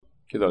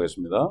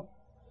기도하겠습니다.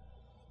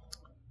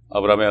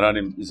 아브라함의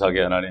하나님, 이삭의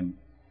하나님,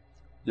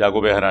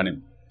 야곱의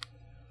하나님,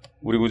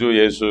 우리 구주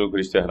예수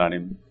그리스도의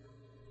하나님,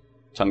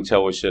 장차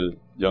오실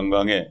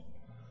영광의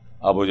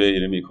아버지의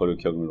이름이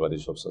거룩히 여김을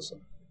받으시옵소서.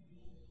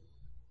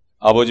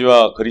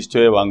 아버지와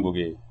그리스도의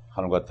왕국이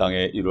하늘과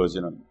땅에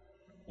이루어지는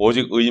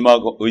오직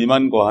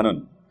의만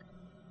거하는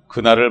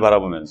그날을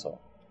바라보면서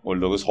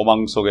오늘도 그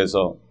소망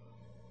속에서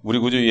우리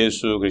구주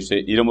예수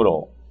그리스도의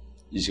이름으로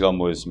이 시간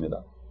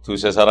모였습니다.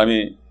 두세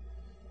사람이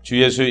주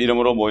예수의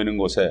이름으로 모이는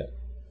곳에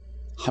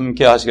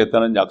함께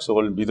하시겠다는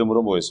약속을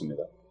믿음으로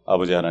모였습니다.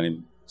 아버지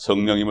하나님,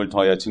 성령님을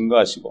통하여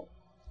증거하시고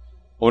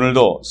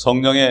오늘도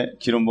성령의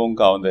기름 부음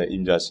가운데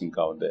임재하신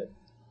가운데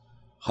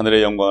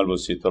하늘의 영광을 볼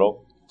수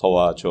있도록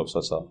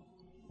도와주옵소서.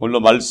 오늘도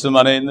말씀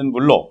안에 있는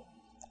물로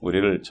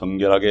우리를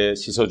정결하게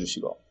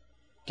씻어주시고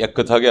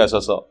깨끗하게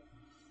하셔서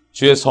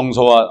주의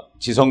성소와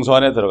지성소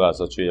안에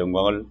들어가서 주의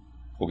영광을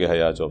보게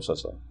하여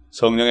주옵소서.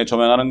 성령의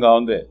조명하는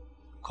가운데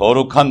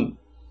거룩한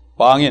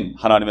빵인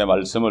하나님의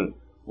말씀을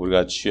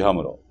우리가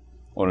취함으로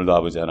오늘도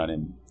아버지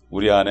하나님,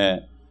 우리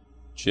안에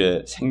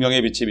주의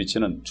생명의 빛이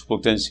비치는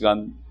축복된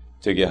시간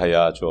되게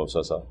하여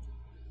주옵소서.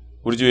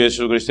 우리 주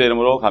예수 그리스도의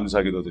이름으로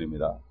감사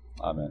기도드립니다.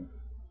 아멘.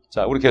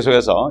 자, 우리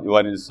계속해서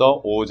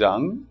요한일서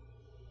 5장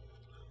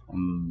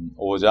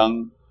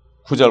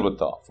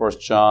 9절부터 1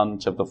 John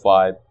chapter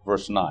 5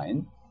 verse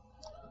 9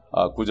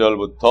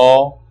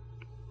 9절부터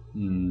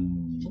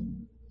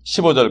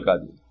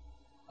 15절까지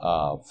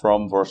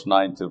from verse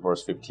 9 to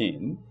verse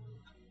 15.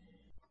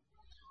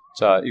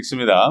 자,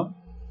 읽습니다.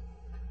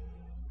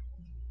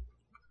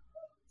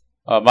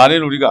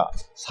 만일 우리가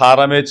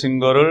사람의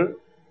증거를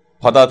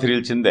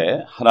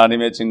받아들일진대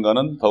하나님의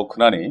증거는 더욱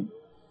크나니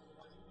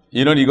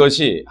이는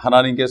이것이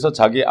하나님께서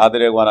자기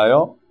아들에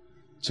관하여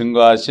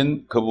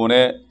증거하신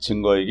그분의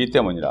증거이기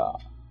때문이라.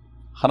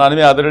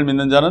 하나님의 아들을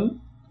믿는 자는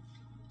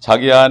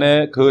자기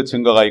안에 그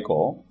증거가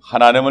있고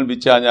하나님을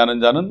믿지 아니하는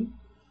자는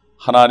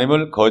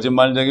하나님을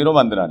거짓말쟁이로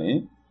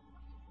만드나니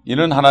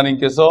이는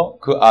하나님께서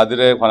그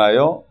아들에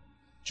관하여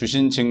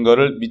주신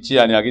증거를 믿지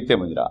아니하기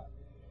때문이라.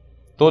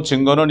 또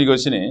증거는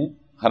이것이니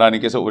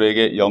하나님께서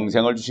우리에게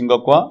영생을 주신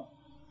것과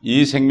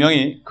이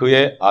생명이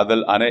그의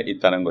아들 안에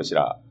있다는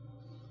것이라.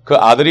 그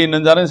아들이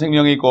있는 자는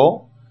생명이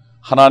있고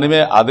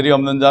하나님의 아들이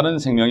없는 자는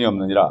생명이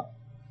없느니라.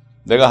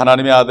 내가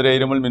하나님의 아들의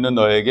이름을 믿는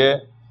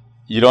너에게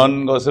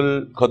이런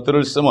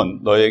것들을 쓰면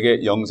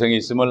너에게 영생이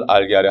있음을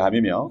알게 하려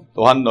함이며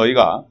또한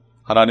너희가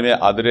하나님의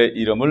아들의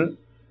이름을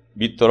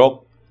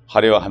믿도록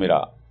하려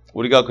함이라.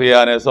 우리가 그의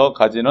안에서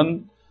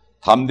가지는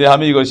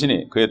담대함이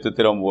이것이니 그의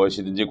뜻대로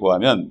무엇이든지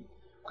구하면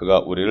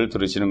그가 우리를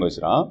들으시는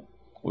것이라.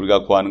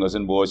 우리가 구하는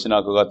것은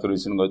무엇이나 그가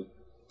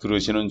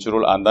들으시는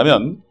줄을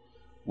안다면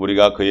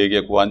우리가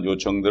그에게 구한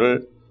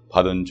요청들을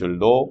받은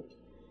줄도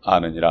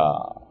아느니라.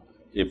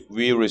 If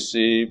we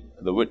receive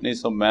the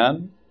witness of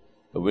man,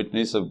 the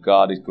witness of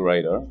God is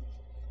greater.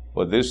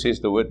 For this is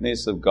the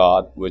witness of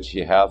God which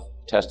he hath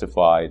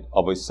testified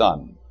of his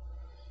Son.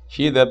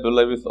 He that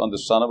believeth on the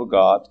Son of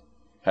God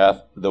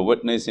hath the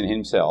witness in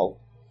himself.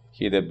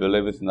 He that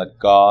believeth not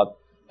God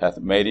hath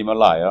made him a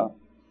liar,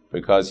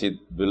 because he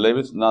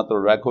believeth not the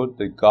record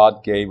that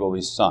God gave of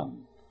his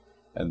Son.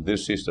 And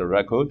this is the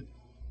record,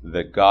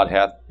 that God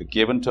hath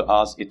given to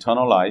us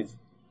eternal life,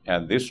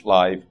 and this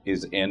life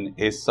is in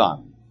his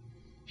Son.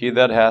 He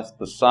that hath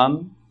the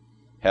Son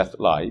hath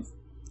life,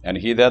 and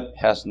he that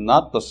has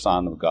not the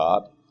Son of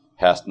God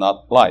hath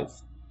not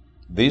life.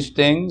 These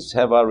things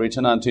have I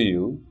written unto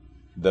you,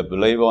 that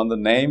believe on the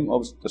name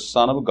of the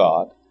Son of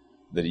God,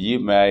 that ye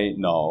may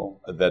know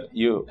that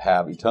you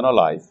have eternal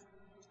life,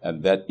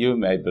 and that you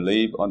may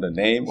believe on the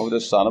name of the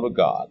Son of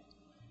God.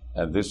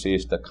 And this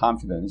is the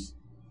confidence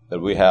that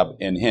we have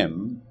in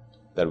him,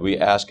 that we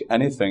ask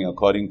anything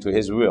according to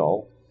his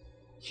will,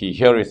 he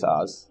heareth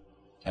us.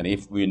 And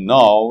if we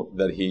know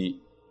that he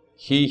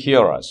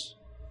hear us,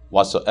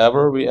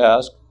 whatsoever we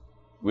ask,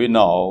 we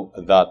know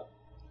that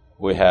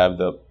we have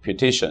the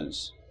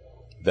petitions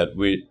that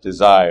we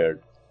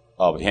desired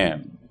of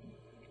him.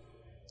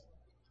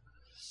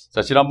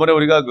 자, 지난번에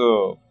우리가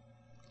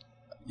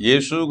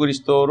예수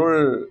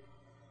그리스도를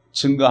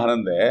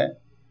증거하는데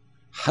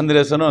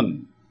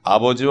하늘에서는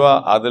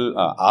아버지와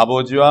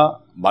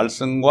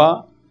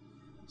말씀과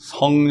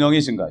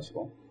성령이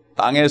증거하시고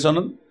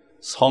땅에서는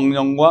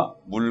성령과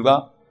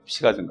물과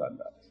피가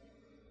증거한다.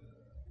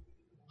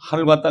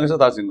 하늘과 땅에서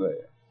다 증거해요.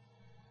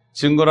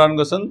 증거라는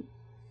것은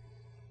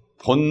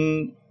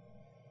본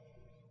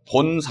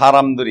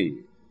사람들이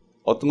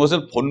어떤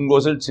것을 본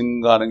것을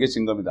증거하는 게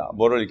증거입니다.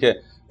 뭐를 이렇게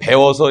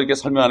배워서 이렇게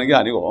설명하는 게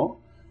아니고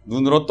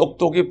눈으로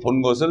똑똑히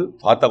본 것을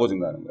봤다고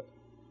증거하는 거예요.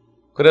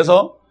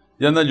 그래서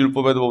옛날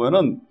율법에도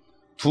보면은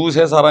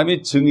두세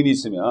사람이 증인이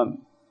있으면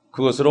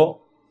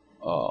그것으로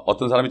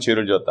어떤 사람이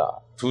죄를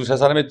지었다. 두세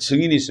사람의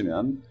증인이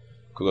있으면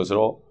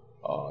그것으로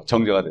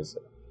정죄가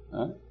됐어요.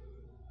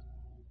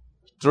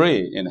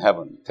 Three in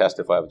heaven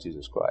testify of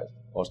Jesus Christ.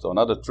 Also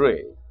another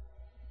three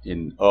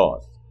in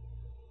earth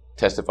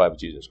testify of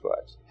Jesus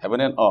Christ. Heaven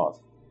and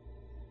earth.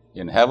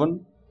 In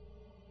heaven,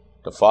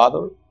 the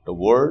Father, the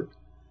Word,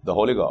 the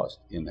Holy Ghost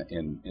in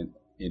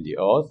the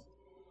earth,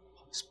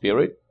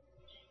 Spirit,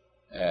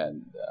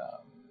 and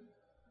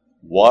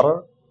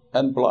water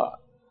and blood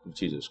of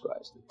Jesus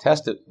Christ.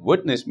 Tested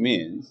witness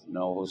means,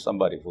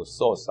 somebody who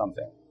saw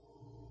something.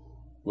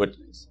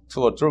 Witness,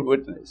 to a true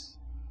witness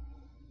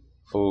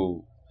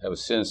who have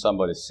seen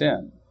somebody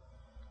sin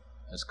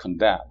is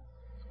condemned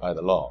by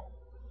the law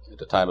at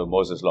the time of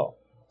Moses' law.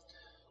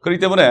 그렇기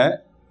때문에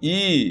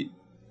이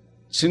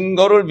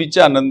증거를 믿지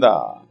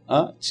않는다,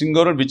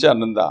 증거를 믿지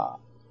않는다.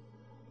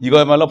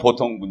 이거야말로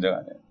보통 문제가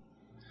아니에요.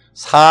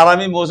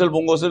 사람이 무엇을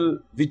본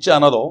것을 믿지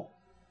않아도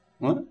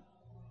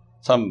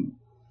참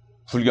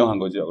불경한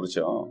거죠.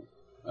 그렇죠?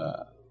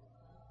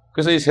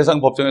 그래서 이 세상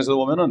법정에서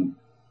보면은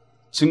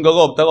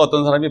증거가 없다가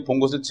어떤 사람이 본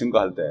것을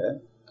증거할 때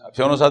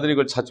변호사들이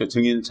그걸 찾죠.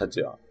 증인을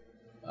찾죠.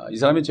 이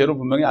사람이 죄를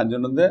분명히 안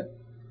졌는데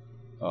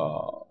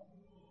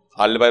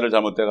알리바이를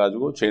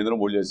잘못돼가지고 죄인으로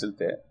몰려있을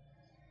때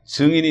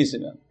증인이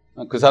있으면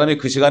그 사람이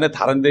그 시간에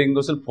다른 데인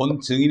것을 본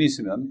증인이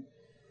있으면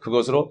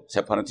그것으로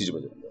재판은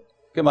뒤집어지는 거예요.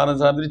 꽤 많은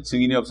사람들이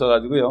증인이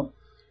없어가지고요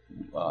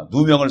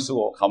누명을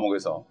쓰고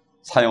감옥에서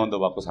사형원도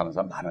받고 사는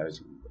사람 많아요.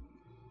 지금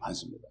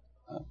많습니다.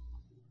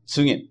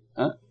 증인.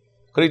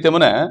 그렇기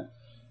때문에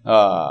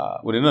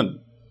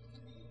우리는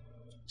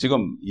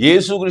지금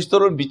예수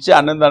그리스도를 믿지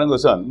않는다는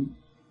것은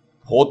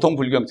보통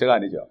불경죄가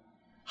아니죠.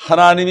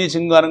 하나님이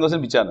증거하는 것을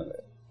믿지 않는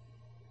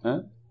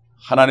거예요.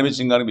 하나님이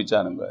증거하는 걸 믿지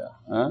않는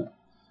거예요.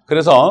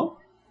 그래서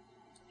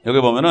여기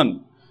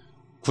보면은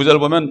 9절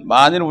보면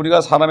만일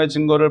우리가 사람의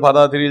증거를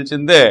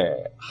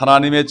받아들일진데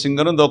하나님의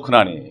증거는 더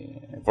크나니.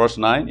 Verse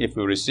 9, if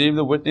we receive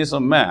the witness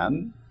of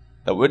man,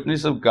 the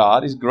witness of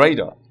God is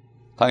greater.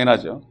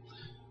 당연하죠.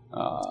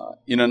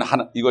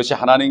 이것이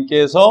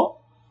하나님께서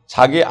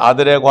자기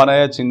아들에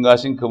관하여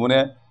증거하신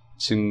그분의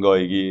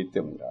증거이기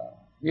때문이다.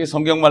 이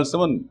성경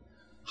말씀은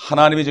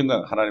하나님이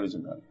증거한 거예요.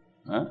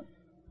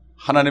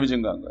 하나님이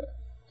증거한 거예요.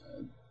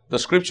 The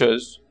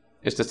scriptures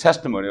is the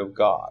testimony of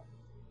God.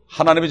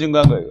 하나님이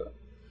증거한 거예요.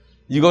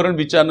 이거를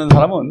믿지 않는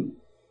사람은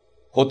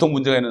보통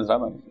문제가 있는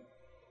사람 아니에요.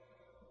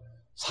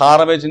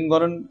 사람의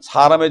증거는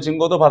사람의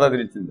증거도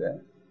받아들일 텐데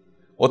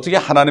어떻게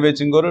하나님의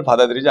증거를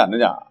받아들이지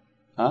않느냐?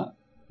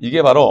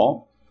 이게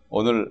바로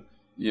오늘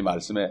이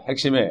말씀의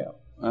핵심이에요.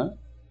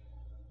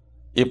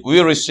 If we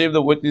receive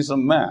the witness of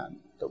man,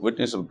 the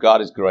witness of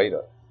God is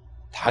greater.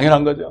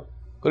 당연한 거죠.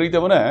 그렇기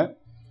때문에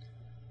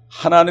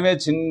하나님의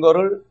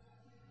증거를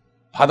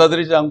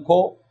받아들이지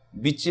않고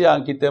믿지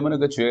않기 때문에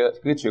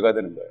그게 죄가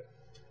되는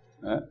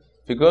거예요.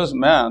 Because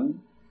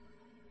man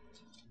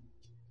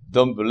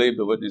don't believe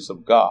the witness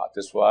of God.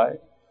 That's why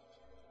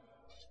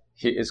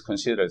he is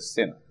considered a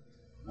sinner.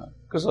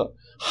 그래서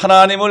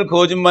하나님을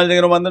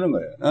거짓말쟁이로 만드는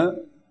거예요.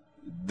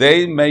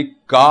 They make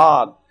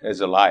God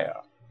as a liar.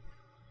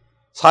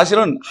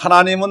 사실은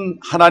하나님은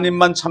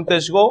하나님만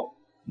참되시고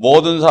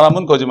모든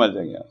사람은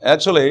거짓말쟁이에요.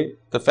 Actually,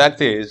 the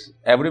fact is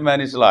every man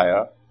is a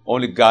liar,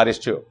 only God is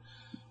true.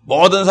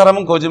 모든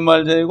사람은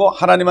거짓말쟁이고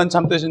하나님만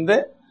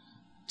참되신데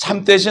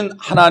참되신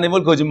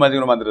하나님을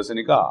거짓말쟁이로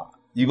만들었으니까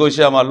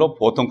이것이야말로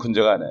보통 큰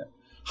죄가 아니에요.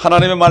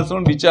 하나님의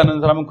말씀을 믿지 않는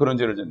사람은 그런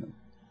죄를 짓는 거예요.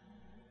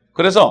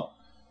 그래서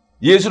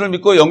예수를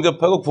믿고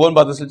영접하고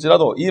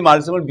구원받았을지라도 이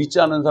말씀을 믿지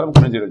않는 사람은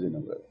그런 죄를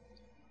짓는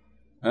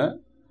거예요.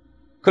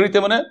 그렇기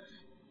때문에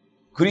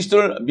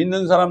그리스도를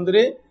믿는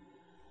사람들이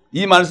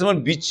이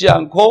말씀을 믿지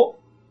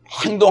않고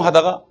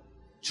행동하다가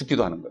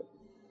죽기도 하는 거예요.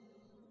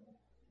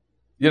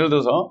 예를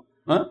들어서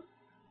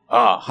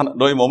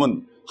너희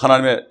몸은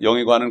하나님의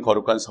영이 거하는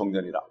거룩한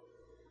성전이라.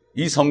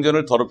 이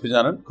성전을 더럽히지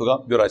않은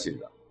그가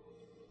멸하시리라.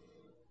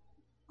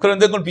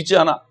 그런데 그걸 믿지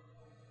않아.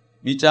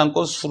 믿지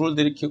않고 술을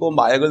들이키고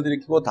마약을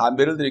들이키고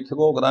담배를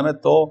들이키고 그 다음에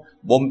또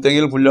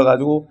몸뚱이를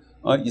굴려가지고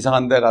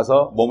이상한 데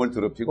가서 몸을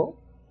더럽히고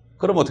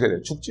그럼 어떻게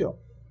돼요? 죽지요.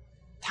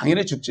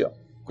 당연히 죽지요.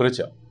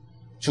 그렇죠.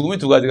 죽음이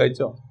두 가지가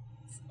있죠.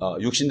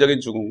 육신적인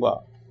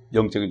죽음과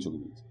영적인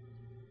죽음이 있죠.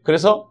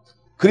 그래서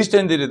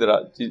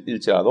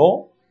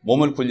그리스도인들일지라도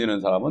몸을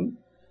굴리는 사람은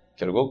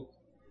결국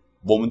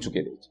몸은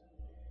죽게 되죠.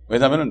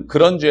 왜냐하면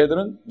그런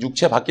죄들은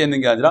육체 밖에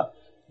있는 게 아니라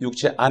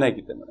육체 안에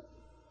있기 때문에.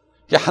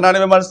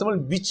 하나님의 말씀을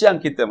믿지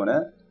않기 때문에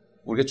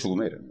우리가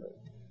죽음에 이르는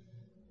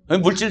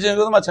거예요. 물질적인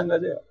것도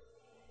마찬가지예요.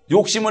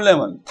 욕심을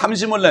내면,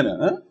 탐심을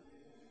내면,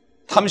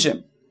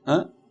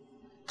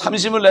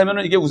 탐심을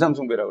내면 이게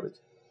우상숭배라고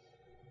그러죠.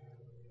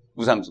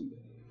 우상숭배.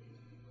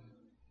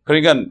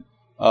 그러니까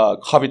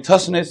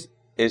covetousness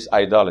is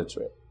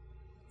idolatry.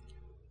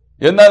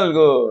 옛날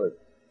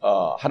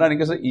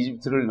하나님께서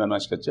이집트를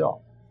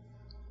멸망시켰죠.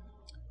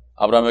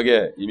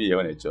 아브라함에게 이미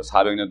예언했죠.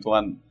 400년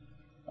동안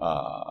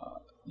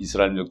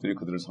이스라엘 민족들이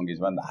그들을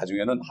섬기지만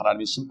나중에는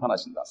하나님이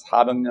심판하신다.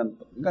 400년,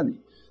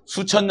 그러니까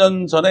수천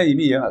년 전에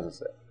이미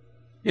예언하셨어요.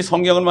 이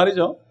성경은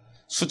말이죠.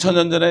 수천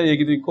년 전의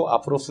얘기도 있고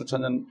앞으로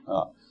수천 년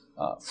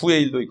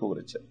후의 일도 있고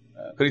그렇죠.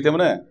 그렇기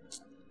때문에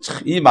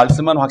이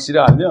말씀만 확실히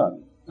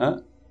알면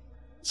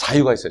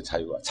자유가 있어요.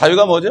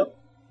 자유가 뭐죠?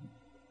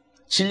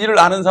 진리를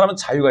아는 사람은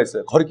자유가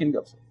있어요. 거리끼는 게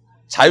없어요.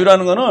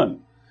 자유라는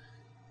거는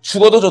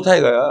죽어도 좋다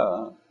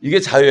이거야. 이게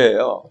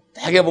자유예요.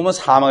 대개 보면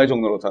사망의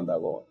종로로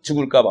탄다고.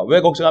 죽을까 봐. 왜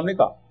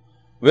걱정합니까?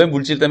 왜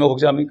물질 때문에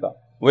걱정합니까?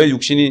 왜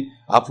육신이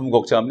아픔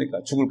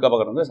걱정합니까? 죽을까봐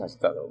그런 거예요, 사실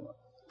따져보면.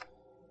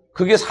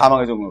 그게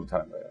사망의 종을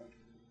못하는 거예요.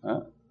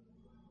 어?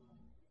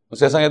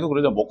 세상에도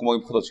그러죠.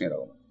 목구멍이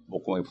포도청이라고.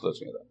 목구멍이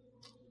포도청이다.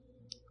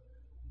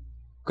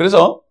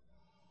 그래서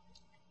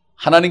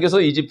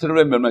하나님께서 이집트를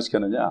왜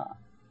멸망시켰느냐?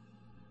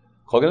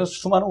 거기는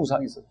수많은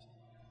우상이 있었죠.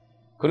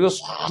 그리고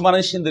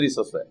수많은 신들이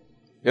있었어요.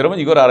 여러분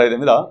이걸 알아야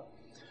됩니다.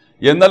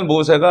 옛날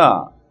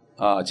모세가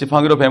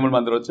지팡이로 뱀을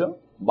만들었죠.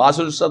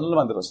 마술사들도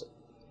만들었어요.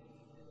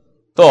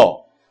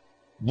 또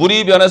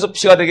물이 변해서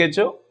피가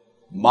되겠죠.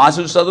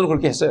 마술사들도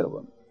그렇게 했어요,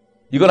 여러분.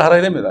 이걸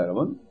알아야 됩니다,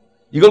 여러분.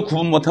 이걸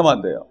구분 못하면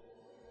안 돼요.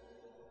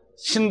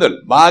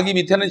 신들, 마귀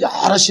밑에는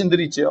여러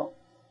신들이 있죠.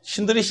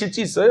 신들이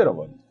실제 있어요,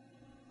 여러분.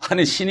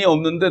 아니 신이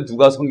없는데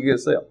누가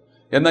섬기겠어요?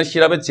 옛날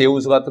시랍의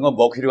제우스 같은 거,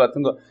 머큐리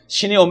같은 거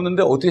신이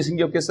없는데 어떻게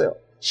생겼겠어요?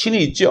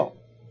 신이 있죠.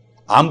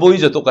 안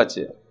보이죠,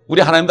 똑같이.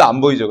 우리 하나님도 안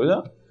보이죠,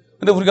 그죠?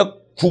 근데 우리가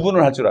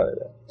구분을 할 줄 알아야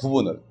돼요.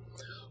 구분을.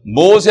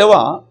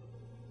 모세와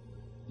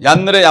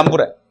얀느레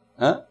얀브레,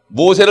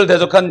 모세를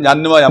대적한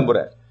얀느와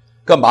얀브레.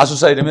 그러니까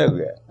마술사 이름이에요,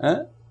 그게.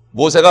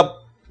 모세가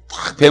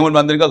탁 뱀을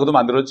만드니까 그도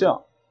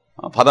만들었죠.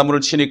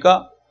 바닷물을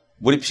치니까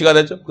물이 피가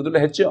됐죠. 그들도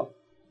했죠.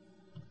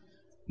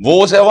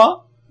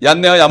 모세와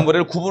얀느와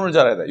얀브레를 구분을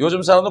잘해야 돼.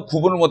 요즘 사람들은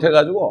구분을 못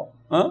해가지고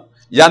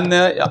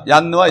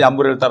얀느와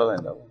얀브레를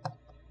따라다닌다고.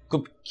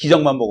 그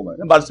기적만 보고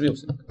말이야. 말씀이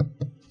없으니까.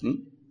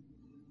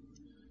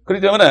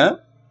 그렇기 때문에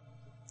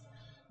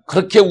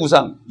그렇게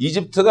우상,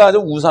 이집트가 아주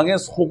우상의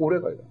소굴에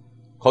가요.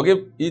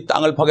 거기 이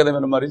땅을 파게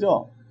되면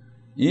말이죠.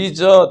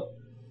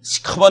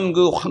 시커먼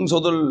그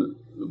황소들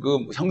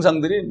그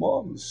형상들이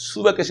뭐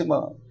수백 개씩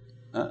막.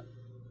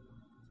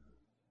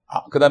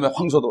 그 다음에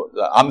황소도,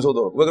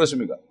 암소도. 왜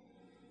그렇습니까?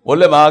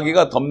 원래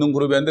마귀가 덮는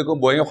그룹이었는데 그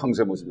모양이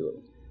황소의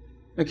모습이거든요.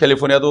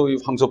 캘리포니아도 이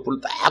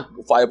황소뿔을 딱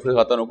파이어플레이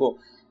갖다 놓고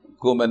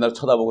그거 맨날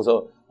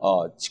쳐다보고서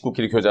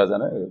직구끼리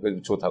교제하잖아요.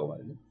 그래서 좋다고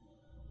말이죠.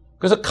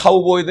 그래서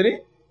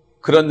카우보이들이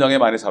그런 영에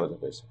많이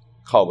사로잡혀 있어요.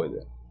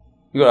 카우보이들.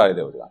 이걸 알아야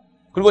돼요, 우리가.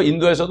 그리고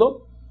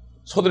인도에서도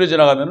소들이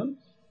지나가면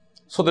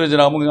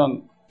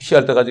그냥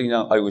피할 때까지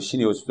그냥 아이고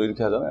신이 오십시오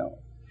이렇게 하잖아요.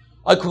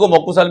 그거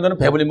먹고 살면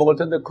배불리 먹을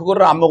텐데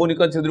그거를 안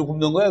먹으니까 저들이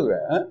굶는 거예요, 그게.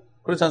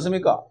 그렇지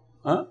않습니까?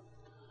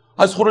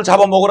 소를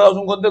잡아먹으라고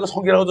준 건데 그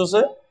성기라고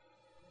줬어요?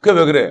 그게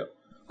왜 그래요?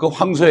 그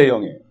황소의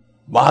영이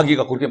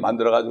마귀가 그렇게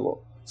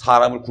만들어가지고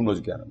사람을 굶어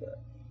죽게 하는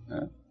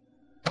거예요.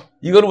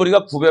 이걸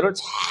우리가 구별을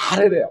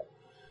잘 해야 돼요.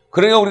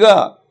 그러니까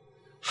우리가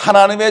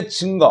하나님의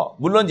증거,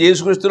 물론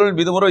예수 그리스도를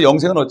믿음으로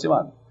영생은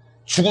얻지만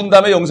죽은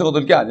다음에 영생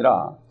얻을 게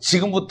아니라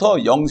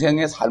지금부터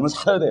영생의 삶을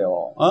살아야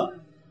돼요.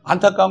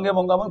 안타까운 게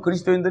뭔가 하면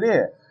그리스도인들이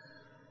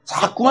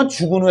자꾸만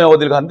죽은 후에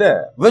어딜 간대.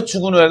 왜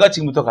죽은 후에가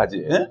지금부터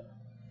가지?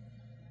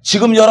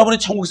 지금 여러분이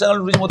천국 생활을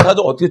누리지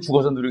못하죠. 어떻게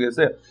죽어서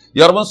누리겠어요?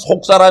 여러분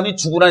속 사람이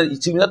죽으나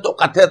지금이나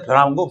똑같아.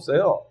 변한 거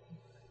없어요.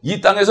 이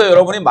땅에서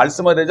여러분이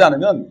말씀화되지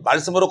않으면,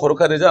 말씀으로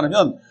거룩화되지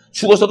않으면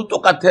죽어서도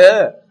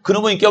똑같아.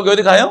 그놈의 인격이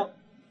어디 가요?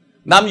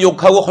 남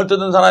욕하고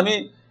헐뜯은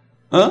사람이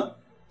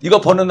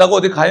이거 벗는다고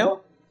어디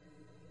가요?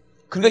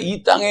 그러니까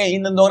이 땅에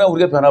있는 동안에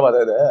우리가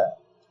변화받아야 돼.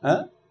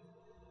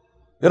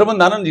 여러분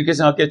나는 이렇게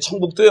생각해.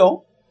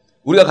 천국도요.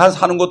 우리가 가서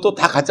사는 것도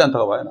다 같지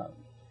않다고 봐요.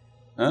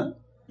 나는.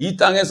 이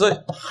땅에서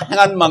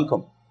행한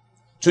만큼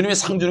주님이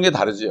상 주는 게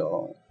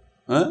다르죠.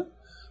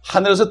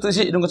 하늘에서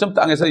뜻이 이런 것처럼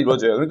땅에서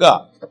이루어져요.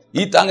 그러니까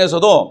이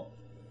땅에서도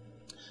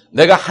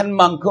내가 한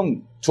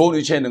만큼 좋은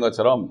위치에 있는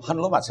것처럼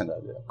하늘도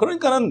마찬가지예요.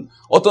 그러니까는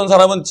어떤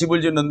사람은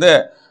집을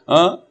짓는데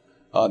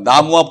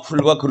나무와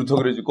풀과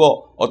그루터기를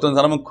짓고 어떤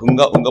사람은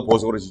금과 은과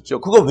보석으로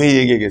짓죠. 그거 왜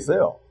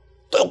얘기하겠어요?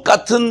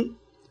 똑같은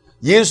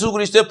예수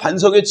그리스도의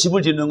반석에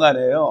집을 짓는 거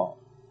아니에요.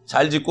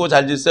 잘 짓고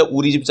잘 짓세,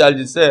 우리 집 잘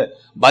짓세,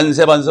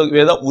 만세 반석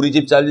위에다 우리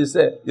집 잘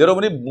짓세.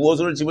 여러분이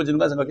무엇을 집을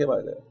짓는가 생각해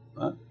봐야 돼요.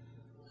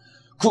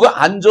 그거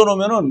안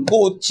져놓으면은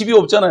그 집이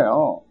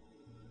없잖아요.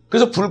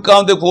 그래서 불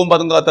가운데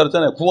구원받은 것 같다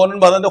그랬잖아요. 구원을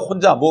받았는데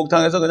혼자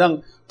목욕탕에서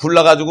그냥 불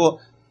나가지고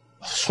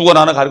수건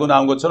하나 가리고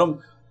나온 것처럼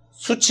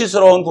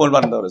수치스러운 구원을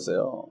받는다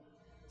그랬어요.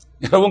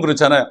 여러분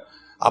그렇잖아요.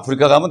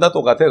 아프리카 가면 다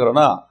똑같아요.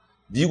 그러나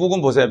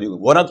미국은 보세요.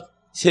 미국. 워낙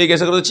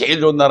세계에서 그래도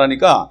제일 좋은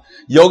나라니까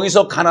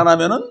여기서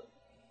가난하면은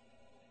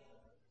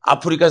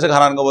아프리카에서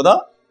가난한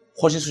것보다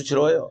훨씬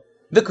수치로워요.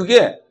 근데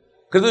그게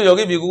그래도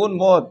여기 미국은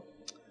뭐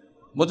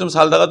좀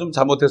살다가 좀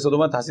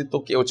잘못했어도만 다시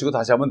또 깨우치고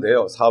다시 하면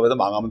돼요. 사업에도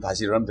망하면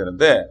다시 일어나면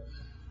되는데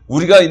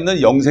우리가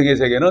있는 영생의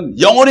세계는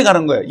영원히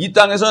가는 거예요. 이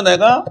땅에서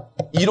내가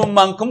이룬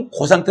만큼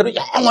그 상태로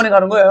영원히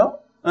가는 거예요.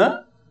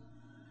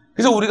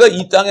 그래서 우리가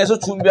이 땅에서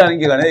준비하는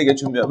기간에 이게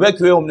준비해요. 왜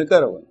교회 옵니까,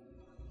 여러분?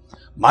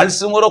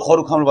 말씀으로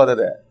거룩함을 받아야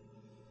돼.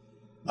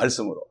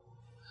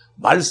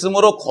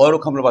 말씀으로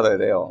거룩함을 받아야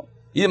돼요.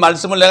 이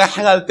말씀을 내가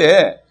행할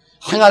때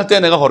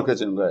내가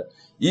거룩해지는 거예요.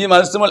 이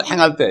말씀을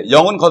행할 때,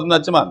 영은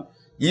거듭났지만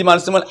이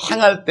말씀을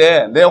행할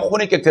때 내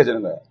혼이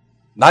깨끗해지는 거예요.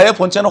 나의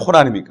본체는 혼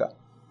아닙니까?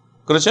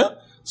 그렇죠?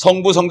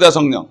 성부, 성자,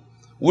 성령.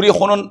 우리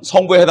혼은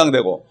성부에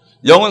해당되고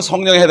영은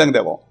성령에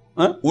해당되고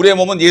우리의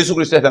몸은 예수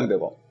그리스도에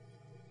해당되고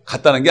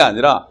같다는 게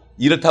아니라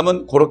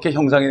이렇다면 그렇게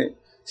형상이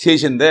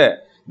셋인데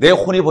내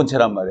혼이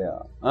본체란 말이야.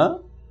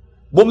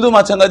 몸도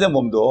마찬가지예요.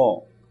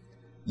 몸도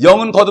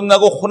영은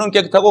거듭나고 혼은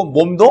깨끗하고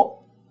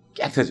몸도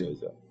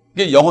깨끗해져야죠.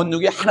 이게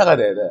영혼육이 하나가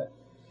돼야 돼.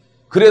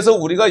 그래서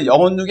우리가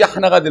영혼육이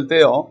하나가 될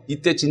때요,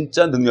 이때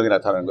진짜 능력이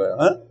나타나는 거예요.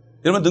 어?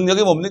 여러분,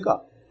 능력이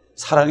뭡니까?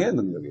 사랑이에요.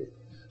 능력이.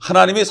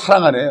 하나님이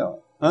사랑하네요.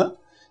 어?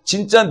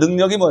 진짜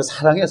능력이 뭐예요?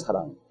 사랑이에요.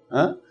 사랑.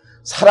 어?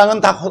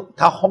 사랑은 다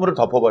허물을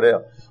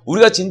덮어버려요.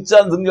 우리가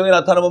진짜 능력이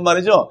나타나면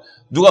말이죠,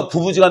 누가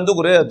부부지간도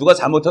그래요. 누가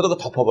잘못해도 그거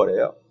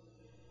덮어버려요.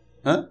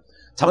 어?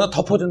 잘못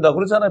덮어준다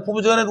그러잖아요.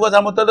 부부지간에 누가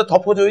잘못해도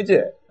덮어줘야지.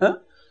 어?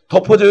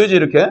 덮어줘야지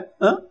이렇게.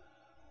 어?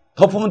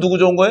 덮으면 누구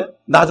좋은 거예요?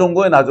 나 좋은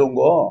거예요. 나 좋은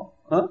거.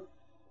 어?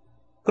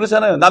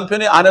 그렇잖아요.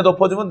 남편이 아내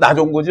덮어주면 나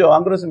좋은 거죠.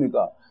 안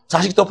그렇습니까?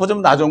 자식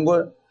덮어주면 나 좋은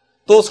거예요.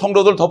 또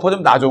성도들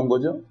덮어주면 나 좋은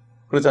거죠.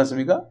 그렇지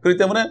않습니까? 그렇기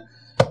때문에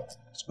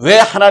왜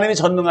하나님이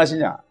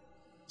전능하시냐?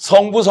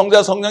 성부,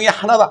 성자, 성령이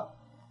하나다.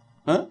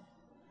 어?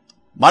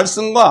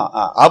 말씀과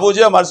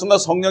아버지와 말씀과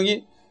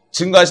성령이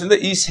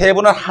증거하시는데 이 세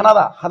분은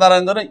하나다.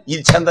 하나라는 것은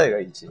일치한다. 이거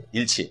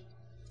일치.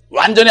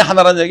 완전히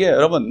하나라는 얘기예요.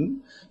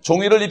 여러분,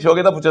 종이를 이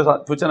벽에다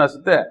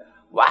붙여놨을 때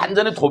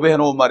완전히 도배해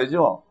놓은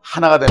말이죠.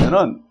 하나가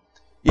되면은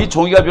이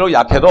종이가 비록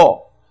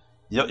약해도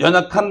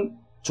연약한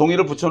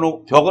종이를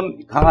붙여놓은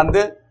벽은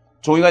강한데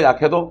종이가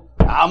약해도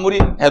아무리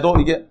해도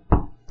이게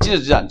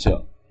찢어지지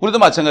않죠. 우리도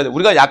마찬가지예요.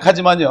 우리가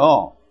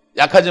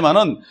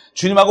약하지만은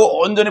주님하고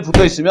온전히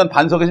붙어 있으면,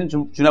 반석에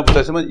주님하고 붙어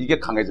있으면 이게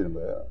강해지는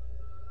거예요.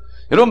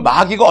 여러분,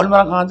 마귀가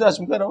얼마나 강한지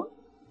아십니까, 여러분?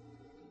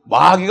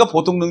 마귀가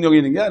보통 능력이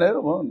있는 게 아니에요,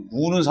 여러분.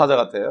 우는 사자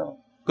같아요.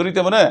 그렇기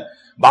때문에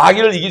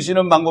마귀를 이길 수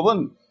있는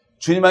방법은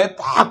주님하고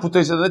딱 붙어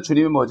있어야 되는데,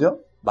 주님이 뭐죠?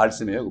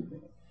 말씀이에요,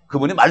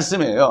 그분이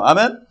말씀이에요.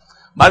 아멘?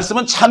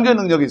 말씀은 참견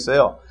능력이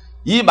있어요.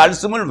 이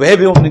말씀을 왜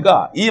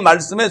배웁니까? 이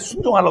말씀에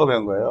순종하려고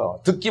배운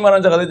거예요. 듣기만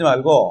한 자가 되지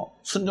말고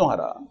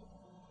순종하라.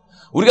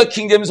 우리가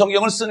킹제임스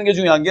성경을 쓰는 게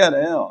중요한 게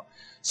아니에요.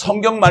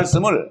 성경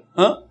말씀을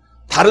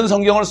다른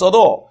성경을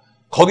써도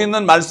거기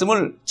있는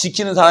말씀을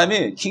지키는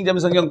사람이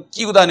킹제임스 성경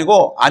끼고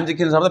다니고 안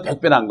지키는 사람은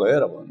 100배 난 거예요,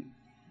 여러분.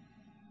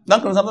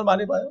 난 그런 사람들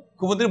많이 봐요.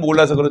 그분들이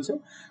몰라서 그렇죠.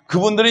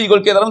 그분들이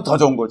이걸 깨달으면 더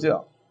좋은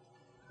거죠.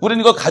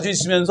 우리는 이거 가지고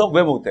있으면서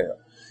왜 못해요?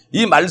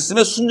 이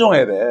말씀에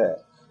순종해야 돼.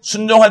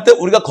 순종할 때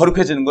우리가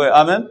거룩해지는 거예요.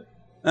 아멘?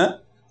 에?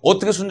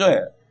 어떻게 순종해?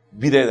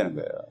 믿어야 되는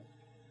거예요.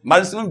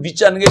 말씀을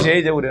믿지 않는 게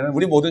죄이제.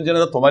 우리 모든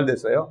죄는 다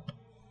도말됐어요.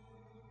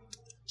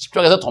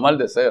 십자가에서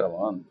도말됐어요,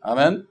 여러분.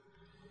 아멘?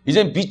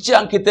 이제 믿지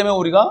않기 때문에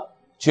우리가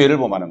죄를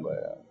범하는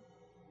거예요.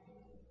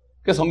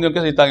 그래서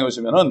성령께서 이 땅에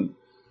오시면은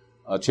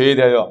죄에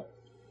대하여,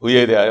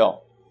 의에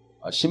대하여,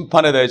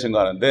 심판에 대해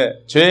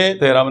증거하는데, 죄에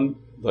대하면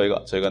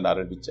저희가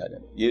나를 믿지 않냐.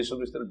 예수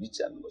그리스도를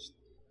믿지 않는 것이다.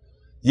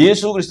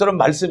 예수 그리스도는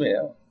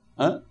말씀이에요.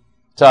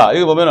 자,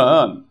 여기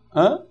보면은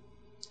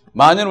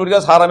만일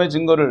우리가 사람의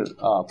증거를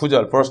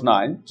 9절 verse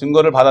 9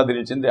 증거를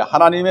받아들일진데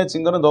하나님의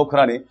증거는 더욱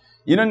크나니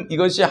이는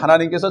이것이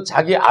하나님께서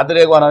자기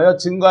아들에 관하여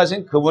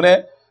증거하신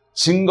그분의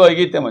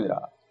증거이기 때문이라.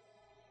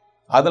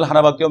 아들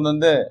하나밖에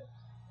없는데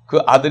그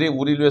아들이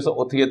우리를 위해서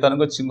어떻게 했다는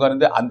걸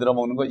증거하는데 안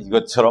들어먹는 거,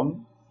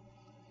 이것처럼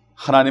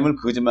하나님을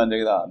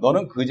거짓말쟁이다.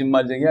 너는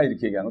거짓말쟁이야.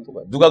 이렇게 얘기하는 건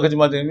똑같아요. 누가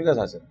거짓말쟁이입니까?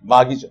 사실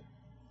마귀죠.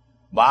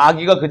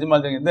 마귀가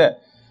거짓말쟁이인데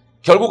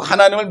결국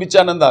하나님을 믿지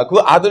않는다. 그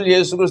아들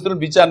예수 그리스도를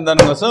믿지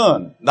않는다는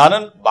것은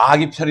나는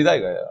마귀 편이다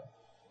이거예요.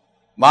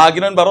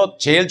 마귀는 바로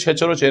제일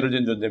최초로 죄를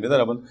지은 존재입니다.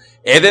 여러분,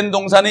 에덴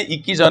동산이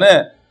있기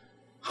전에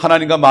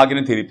하나님과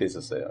마귀는 대립되어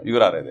있었어요.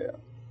 이걸 알아야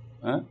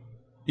돼요.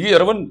 이게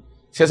여러분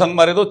세상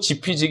말에도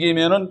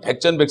지피지기면은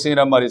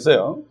백전백승이란 말이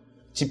있어요.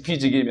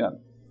 지피지기면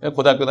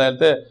고등학교 다닐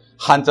때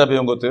한자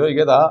배운 것도요.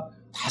 이게 다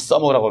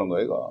써먹으라고 하는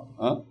거예요.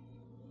 이거.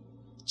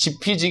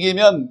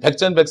 지피지기면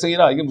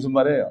백전백승이라. 이게 무슨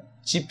말이에요?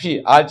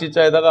 지피,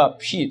 알지자에다가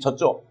피,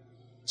 저쪽.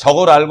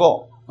 적을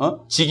알고,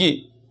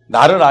 지기,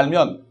 나를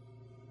알면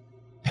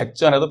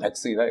백전해도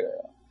백승이다 이거예요.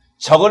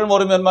 적을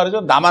모르면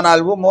말이죠. 나만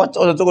알고 뭐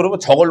어쩌고 그러고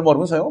적을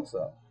모르면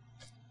소용없어.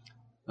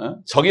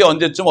 적이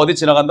언제쯤 어디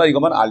지나간다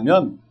이것만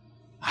알면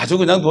아주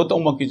그냥 누워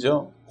똥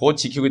먹기죠. 그거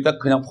지키고 있다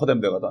그냥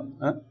포됨 되거든.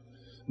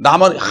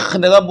 나만,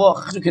 내가 뭐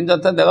아주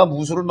괜찮다. 내가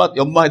무술을 막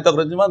연마했다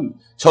그러지만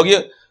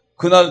적이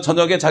그날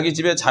저녁에 자기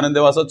집에 자는데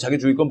와서 자기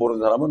죽일 건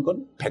모르는 사람은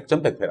그건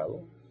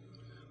백전백패라고.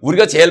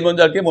 우리가 제일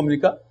먼저 할 게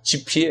뭡니까?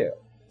 지피예요.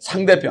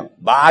 상대편.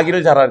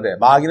 마귀를 잘 알아야 돼.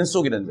 마귀는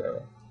속이는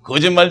자예요.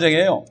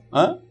 거짓말쟁이에요.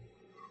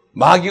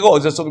 마귀가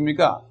어디서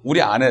속입니까?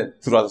 우리 안에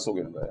들어와서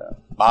속이는 거예요.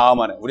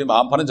 마음 안에. 우리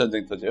마음파는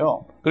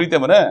전쟁터죠. 그렇기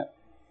때문에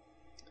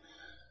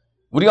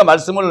우리가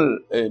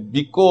말씀을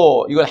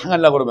믿고 이걸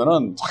행하려고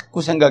그러면은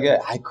자꾸 생각해.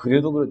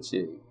 그래도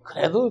그렇지.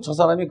 그래도 저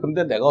사람이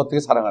그런데 내가 어떻게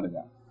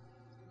사랑하느냐.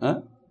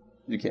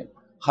 이렇게.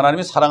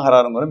 하나님이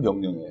사랑하라는 것은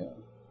명령이에요.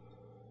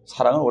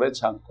 사랑은 오래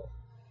참고.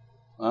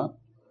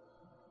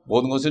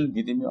 모든 것을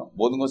믿으며,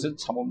 모든 것을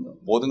참으며,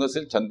 모든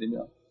것을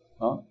견디며,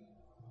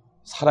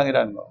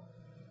 사랑이라는 것.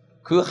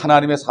 그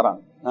하나님의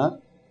사랑.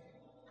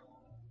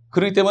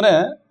 그렇기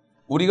때문에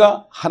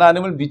우리가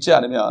하나님을 믿지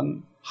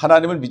않으면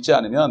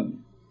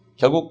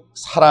결국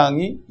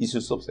사랑이 있을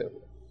수 없어요.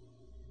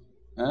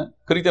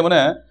 그렇기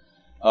때문에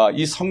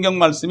이 성경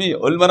말씀이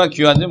얼마나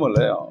귀한지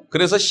몰라요.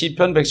 그래서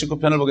시편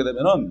 119편을 보게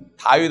되면은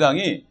다윗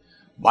왕이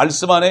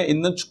말씀 안에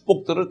있는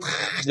축복들을 다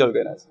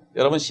열거해놨어요.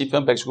 여러분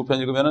시편 119편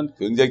읽으면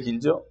굉장히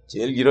길죠?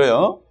 제일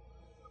길어요.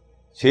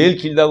 제일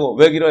길다고.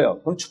 왜 길어요?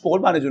 그럼 축복을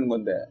많이 주는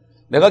건데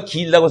내가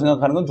길다고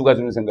생각하는 건 누가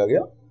주는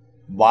생각이에요?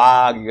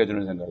 마귀가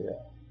주는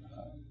생각이에요.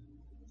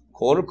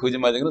 그거를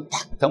거짓말쟁이로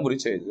탁탁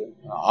무리쳐야죠.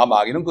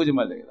 마귀는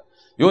거짓말쟁이다.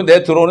 요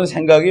내 들어오는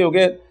생각이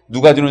요게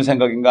누가 주는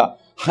생각인가?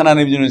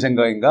 하나님이 주는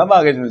생각인가?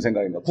 마귀가 주는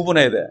생각인가?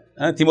 구분해야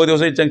돼.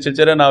 디모데후서 1장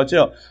 7절에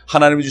나왔죠.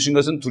 하나님이 주신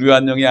것은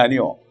두려워한 영이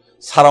아니요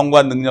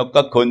사랑과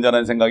능력과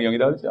건전한 생각의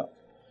영이라 그러죠.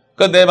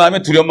 그러니까 내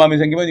마음에 두려운 마음이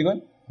생기면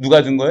이건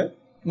누가 준 거예요?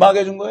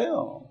 마귀가 준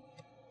거예요.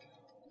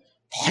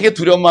 되게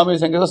두려운 마음이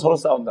생겨서 서로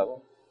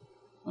싸운다고.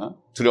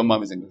 두려운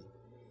마음이 생겨서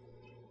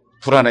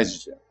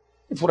불안해지죠.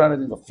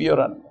 불안해지는 거,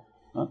 fear라는 거.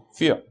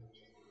 fear.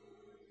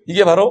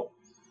 이게 바로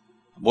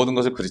모든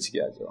것을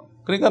그르치게 하죠.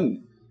 그러니까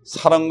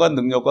사랑과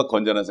능력과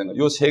건전한 생각,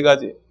 요 세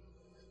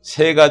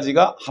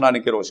가지가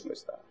하나님께로 오신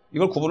것이다.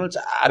 이걸 구분을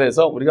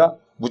잘해서 우리가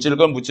무찔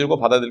건 무찔고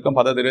받아들일 건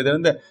받아들여야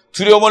되는데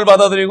두려움을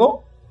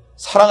받아들이고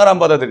사랑을 안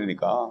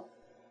받아들이니까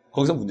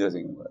거기서 문제가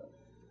생기는 거예요.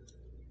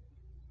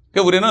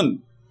 그러니까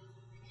우리는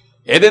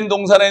에덴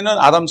동산에 있는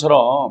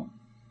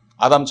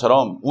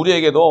아담처럼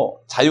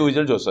우리에게도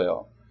자유의지를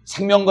줬어요.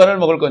 생명과를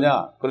먹을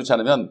거냐, 그렇지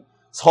않으면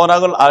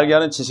선악을 알게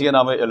하는 지식의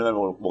나무의 열매를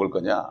먹을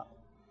거냐.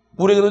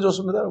 우리에게도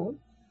줬습니다, 여러분.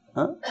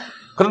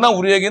 그러나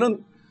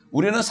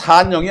우리는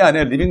산 영이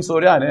아니에요. 리빙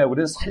소울이 아니에요.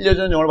 우리는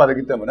살려주는 영을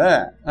받았기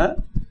때문에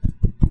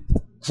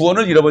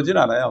구원을 잃어버리진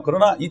않아요.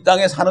 그러나 이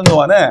땅에 사는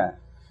동안에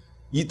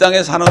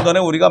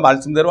우리가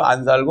말씀대로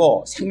안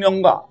살고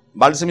생명과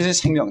말씀이신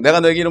생명,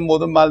 내가 너에게 이런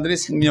모든 말들이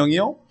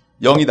생명이요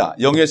영이다.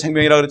 영의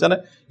생명이라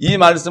그랬잖아요. 이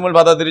말씀을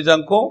받아들이지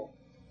않고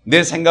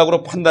내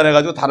생각으로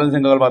판단해가지고 다른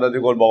생각을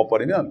받아들이고 그걸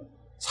먹어버리면,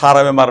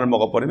 사람의 말을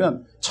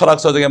먹어버리면,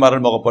 철학서적의 말을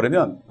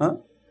먹어버리면,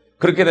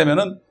 그렇게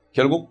되면은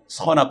결국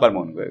선악과를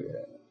먹는 거예요.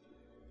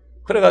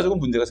 그래가지고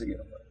문제가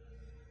생기는 거예요.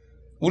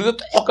 우리도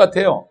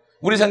똑같아요.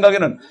 우리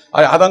생각에는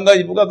아담과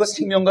이브가 그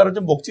생명과를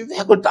좀 먹지 왜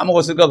그걸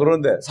따먹었을까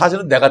그러는데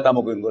사실은 내가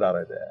따먹은 걸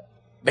알아야 돼.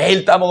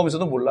 매일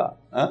따먹으면서도 몰라.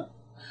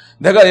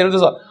 내가 예를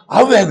들어서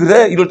왜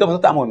그래? 이럴 때부터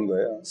따먹는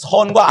거예요.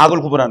 선과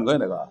악을 구분하는 거예요,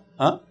 내가.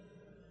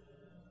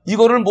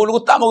 이거를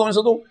모르고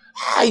따먹으면서도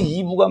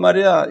이브가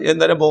말이야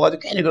옛날에 먹어가지고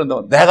괜히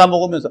그런다고. 내가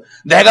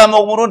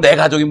먹음으로 내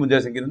가족이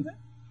문제가 생기는데?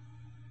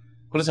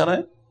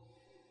 그렇잖아요?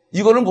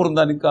 이거를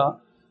모른다니까.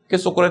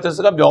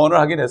 소크라테스가 명언을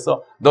하긴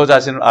했어. 너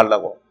자신을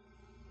알라고.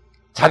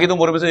 자기도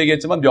모르면서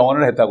얘기했지만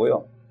명언을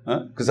했다고요.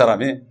 그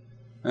사람이.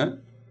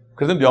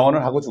 그래도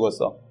명언을 하고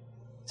죽었어.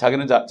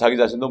 자기는 자기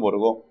자신도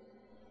모르고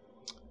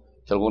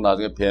결국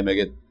나중에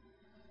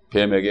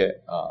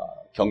뱀에게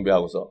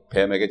경배하고서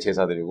뱀에게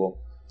제사 드리고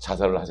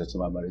자살을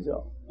하셨지만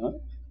말이죠.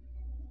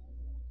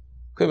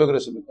 그게 왜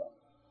그랬습니까?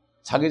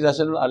 자기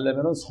자신을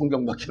알려면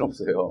성경밖에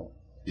없어요.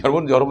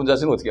 여러분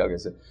자신은 어떻게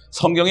알겠어요?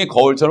 성경이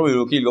거울처럼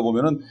이렇게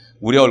읽어보면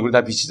우리 얼굴이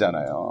다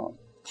비치잖아요.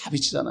 다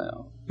비치잖아요.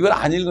 이걸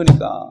안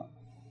읽으니까.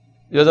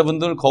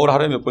 여자분들 거울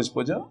하루에 몇 번씩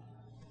보죠?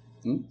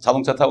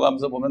 자동차 타고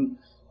가면서 보면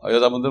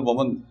여자분들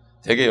보면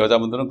되게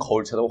여자분들은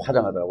거울 쳐다보고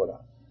화장하더라고.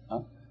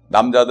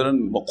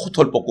 남자들은 뭐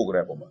코털 뽑고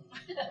그래 보면.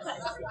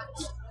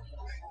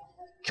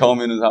 경험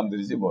있는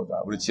사람들이지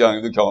뭐다. 우리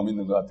지향이도 경험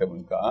있는 것 같아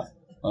보니까.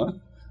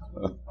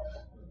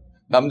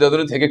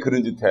 남자들은 되게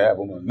그런 짓 해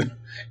보면.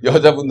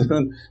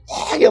 여자분들은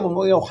되게 보면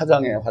그냥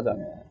화장해.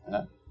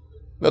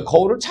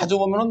 거울을 자주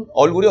보면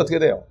얼굴이 어떻게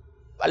돼요?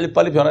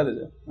 빨리빨리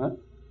변화되죠.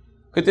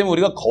 그 때문에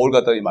우리가 거울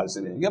같다 이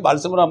말씀이에요. 이게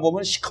말씀을 안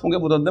보면 시커멓게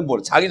묻었는데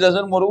모르. 자기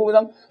자신을 모르고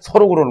그냥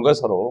서로 그러는 거야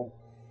서로.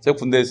 제가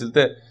군대에 있을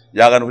때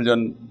야간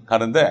훈련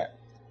가는데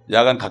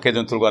야간 각계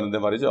전투를 가는데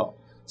말이죠.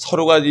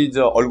 서로가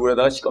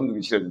얼굴에다가 시꺼멓게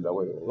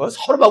칠해준다고요.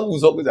 서로 막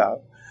웃어 그냥.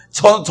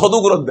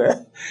 저도 그런데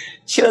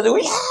칠해주고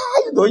야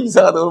너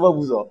이상하다 막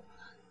웃어.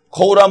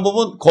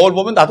 거울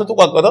보면 나도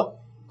똑같거든?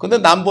 근데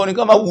남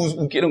보니까 막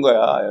웃기는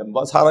거야.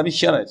 뭐 사람이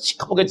희한해.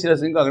 시커멓게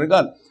칠했으니까.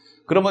 그러니까,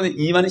 그러면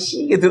입안에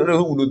시게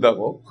들어서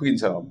웃는다고.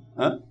 흑인처럼.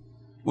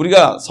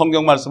 우리가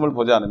성경 말씀을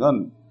보지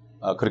않으면,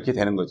 그렇게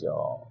되는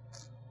거죠.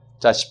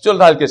 자, 10절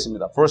다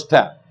읽겠습니다. Verse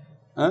 10.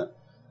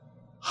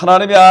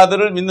 하나님의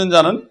아들을 믿는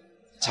자는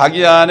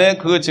자기 안에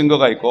그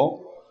증거가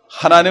있고,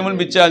 하나님을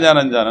믿지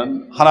아니하는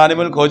자는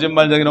하나님을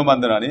거짓말쟁이로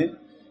만드나니,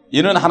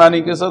 이는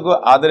하나님께서 그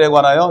아들에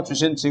관하여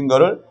주신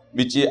증거를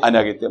믿지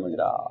아니하기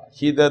때문이라.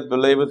 He that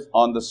believeth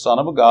on the Son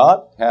of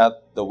God hath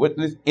the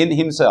witness in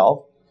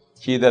himself.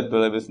 He that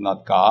believeth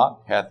not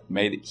God hath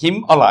made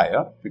him a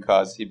liar,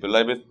 because he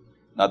believeth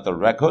not the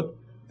record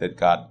that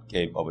God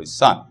gave of his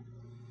Son.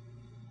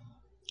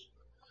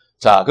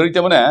 자, 그렇기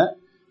때문에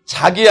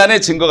자기 안에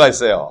증거가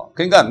있어요.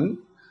 그러니까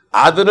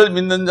아들을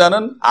믿는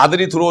자는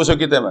아들이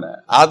들어오셨기 때문에,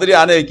 아들이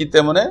안에 있기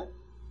때문에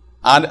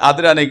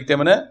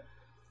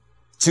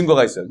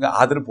증거가 있어요.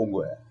 그러니까 아들을 본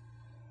거예요.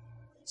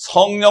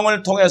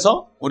 성령을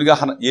통해서 우리가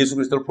예수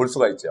그리스도를 볼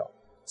수가 있죠.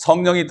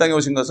 성령이 이 땅에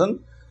오신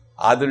것은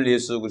아들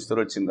예수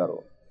그리스도를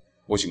증거로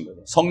오신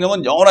거예요.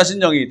 성령은 영원하신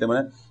영이기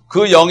때문에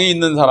그 영이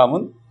있는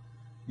사람은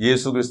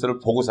예수 그리스도를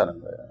보고 사는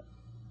거예요.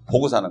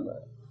 보고 사는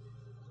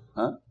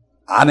거예요.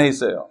 안에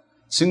있어요.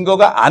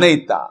 증거가 안에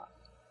있다.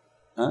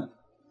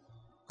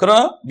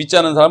 그러나 믿지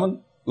않는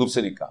사람은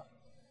없으니까.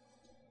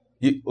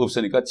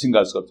 없으니까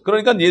증거할 수가 없죠.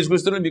 그러니까 예수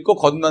그리스도를 믿고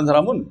거듭난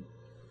사람은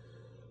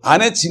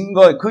안에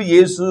증거, 그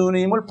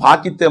예수님을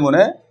봤기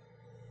때문에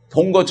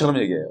본 것처럼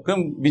얘기해요.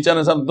 그럼 믿지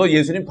않는 사람, 너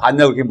예수님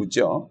봤냐고 그렇게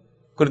묻죠.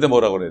 그럴 때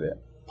뭐라고 그래야 돼요?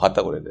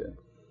 봤다고 그래야 돼요.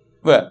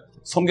 왜?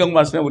 성경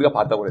말씀에 우리가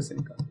봤다고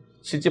그랬으니까.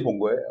 실제 본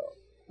거예요.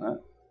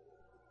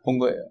 본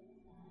거예요.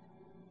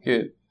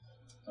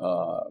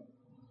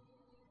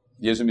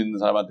 예수 믿는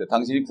사람한테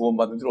당신이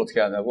구원받은 줄 어떻게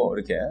아냐고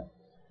이렇게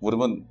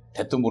물으면,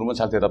 대뜸 물으면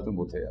잘 대답도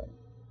못해요.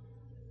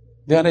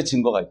 내 안에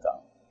증거가 있다.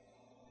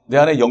 내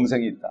안에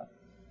영생이 있다.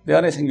 내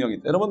안에 생명이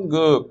있다. 여러분,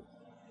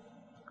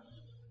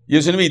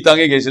 예수님이 이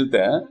땅에 계실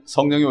때,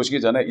 성령이 오시기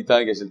전에 이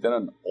땅에 계실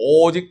때는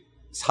오직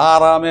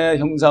사람의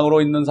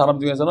형상으로 있는 사람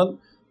중에서는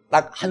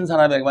딱 한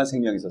사람에게만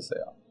생명이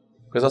있었어요.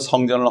 그래서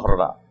성전을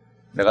헐어라.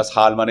 내가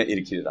사흘 만에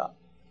일으키리라.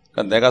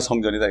 그러니까 내가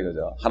성전이다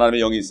이거죠. 하나님의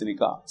영이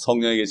있으니까,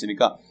 성령이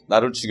계시니까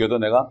나를 죽여도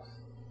내가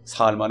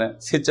사흘 만에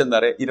셋째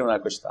날에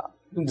일어날 것이다.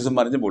 이건 무슨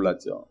말인지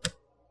몰랐죠.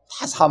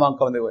 다 사망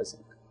가운데 가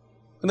있으니까.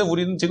 근데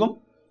우리는 지금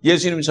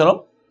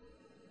예수님처럼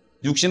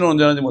육신은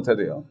온전하지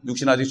못해도요.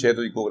 육신 아직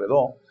죄도 있고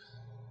그래도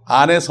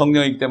안에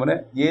성령이기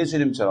때문에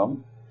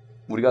예수님처럼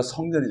우리가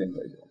성전이 된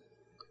거죠.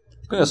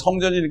 그러니까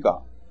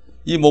성전이니까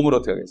이 몸을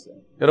어떻게 하겠어요?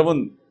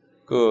 여러분,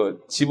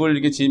 집을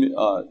이렇게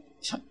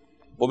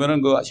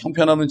보면은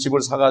형편없는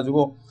집을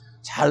사가지고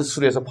잘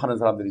수리해서 파는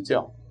사람들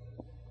있죠?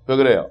 왜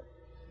그래요?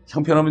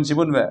 형편없는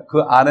집은 왜?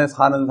 그 안에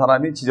사는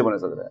사람이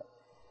지저분해서 그래요.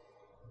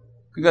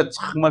 그러니까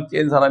정말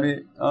깬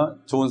사람이,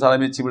 좋은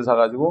사람이 집을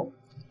사가지고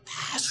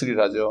다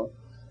수리를 하죠.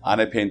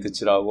 안에 페인트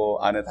칠하고,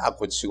 안에 다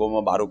고치고,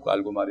 뭐 마루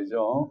깔고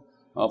말이죠.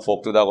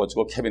 부엌도 다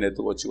고치고,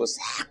 캐비넷도 고치고,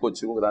 싹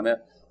고치고, 그 다음에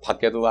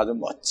밖에도 아주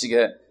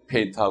멋지게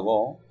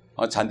페인트하고,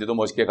 잔디도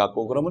멋있게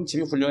갖고, 그러면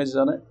집이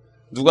훌륭해지잖아요.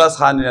 누가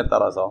사느냐에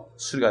따라서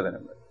수리가 되는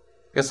거예요.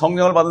 그러니까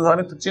성령을 받은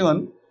사람의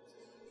특징은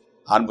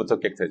안부터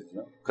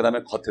깨끗해지죠. 그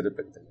다음에 겉에도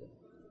깨끗해져요.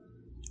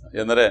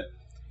 옛날에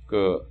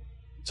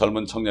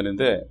젊은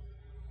청년인데,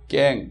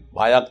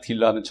 마약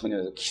딜러 하는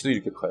청년에서 키도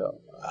이렇게 커요.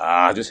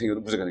 아주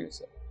생겨도 무지하게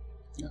생겼어요.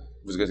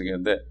 무지하게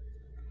생겼는데,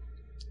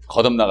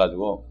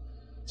 거듭나가지고,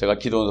 제가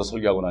기도원서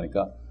설교하고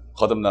나니까,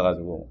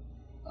 거듭나가지고,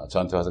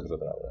 저한테 와서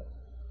그러더라고요.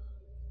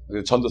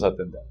 전도사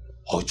때인데,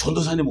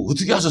 전도사님은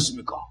어떻게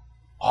하셨습니까?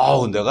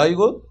 내가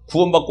이거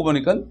구원받고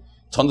보니까,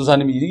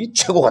 전도사님이 이게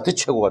최고 같아,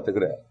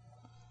 그래.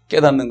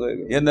 깨닫는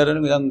거예요.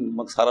 옛날에는 그냥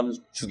막 사람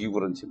죽이고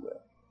그런 친구예요.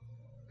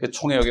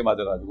 총에 여기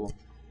맞아가지고,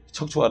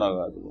 척추가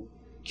나가가지고,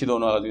 기도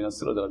나가지고 그냥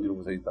쓰러져가지고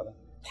이러고서 있다가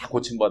다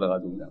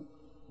고침받아가지고 그냥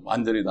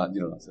완전히 다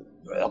일어났어요.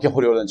 이렇게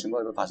호려된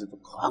친구가 다시 또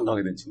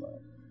건강하게 된 친구예요.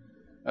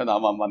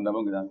 나만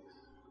만나면 그냥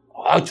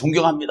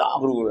존경합니다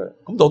그러고 그래.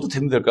 그럼 너도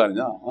되면 될 거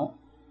아니냐?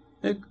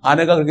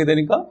 아내가 그렇게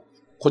되니까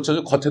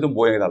고쳐져 겉에도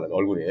모양이 달라요.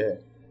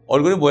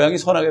 얼굴이 모양이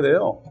선하게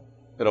돼요.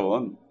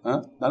 여러분,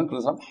 나는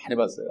그런 사람 많이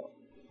봤어요.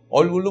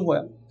 얼굴로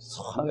모양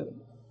선하게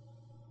됩니다.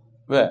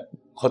 왜?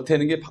 겉에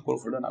있는 게 밖으로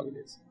흘러나오게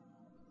돼 있어요.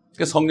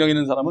 그러니까 성령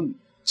있는 사람은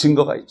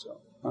증거가 있죠.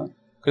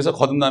 그래서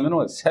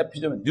거듭나면 새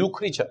피조물, new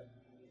creature.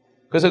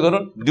 그래서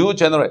그거는 new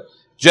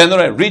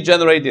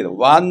regenerated,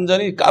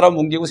 완전히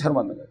깔아뭉개고 새로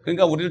만든 거예요.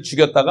 그러니까 우리를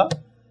죽였다가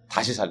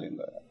다시 살린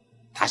거예요.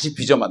 다시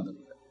빚어 만든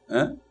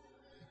거예요.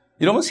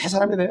 이러면 새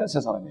사람이 돼요, 새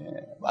사람이.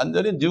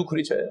 완전히 new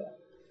creature예요.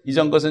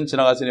 이전 것은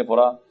지나갔으니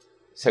보라,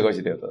 새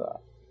것이 되었다.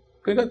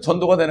 그러니까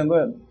전도가 되는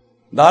거예요.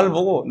 날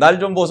보고, 날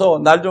좀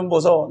보소,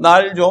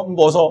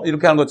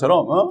 이렇게 하는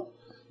것처럼,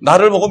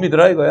 나를 보고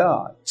믿으라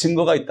이거야.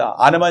 증거가 있다.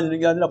 안에만 있는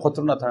게 아니라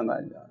겉으로 나타나는 거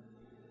아니냐.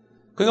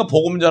 그러니까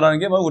복음 전하는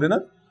게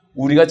우리는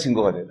우리가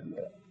증거가 되는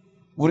거예요.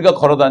 우리가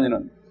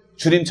걸어다니는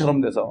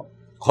주님처럼 돼서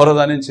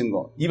걸어다니는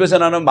증거. 입에서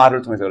나는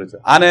말을 통해서 그렇죠.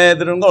 안에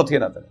들은 건 어떻게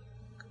나타나요?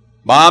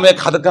 마음에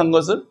가득한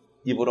것을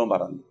입으로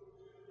말한다.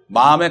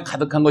 마음에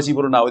가득한 것이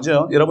입으로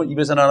나오죠. 여러분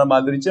입에서 나오는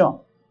말들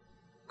있죠.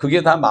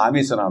 그게 다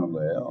마음에 있어 나오는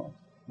거예요.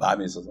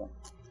 마음에 있어서.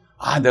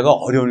 내가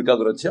어려우니까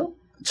그렇죠?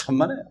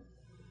 천만에요.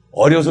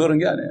 어려워서 그런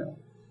게 아니에요.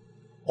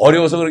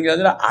 어려워서 그런 게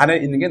아니라 안에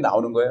있는 게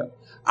나오는 거예요.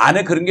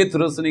 안에 그런 게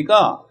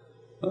들었으니까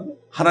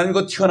하나님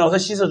그거 튀어나와서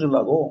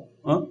씻어주려고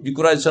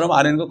미꾸라지처럼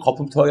안에 있는 거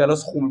거품 토하게 하려고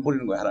소금을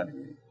뿌리는 거예요. 하나님이.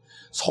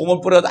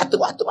 소금을 뿌려서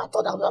뜨거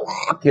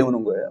막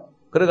개우는 거예요.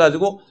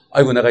 그래가지고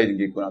아이고 내가 이런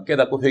게 있구나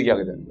깨닫고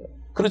회개하게 되는 거예요.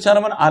 그렇지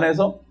않으면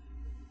안에서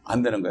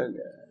안 되는 거예요. 이게.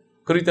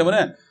 그렇기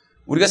때문에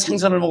우리가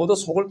생선을 먹어도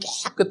속을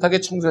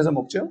깨끗하게 청소해서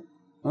먹죠.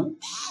 다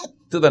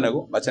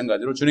뜯어내고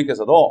마찬가지로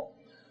주님께서도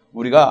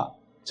우리가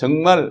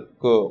정말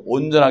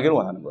온전하기를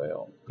원하는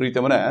거예요. 그렇기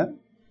때문에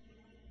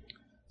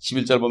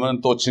 11절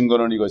보면 또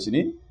증거는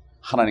이것이니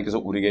하나님께서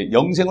우리에게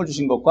영생을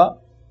주신 것과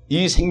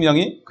이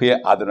생명이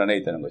그의 아들 안에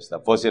있다는 것이다.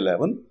 Verse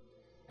 11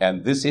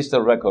 And this is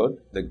the record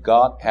that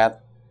God hath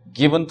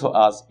given to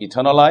us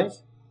eternal life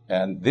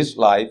and this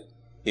life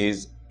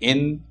is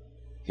in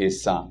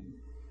His Son.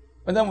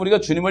 왜냐하면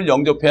우리가 주님을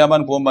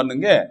영접해야만 구원받는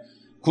게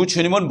그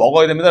주님은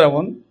먹어야 됩니다.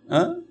 여러분.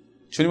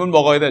 주님은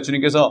먹어야 돼.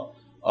 주님께서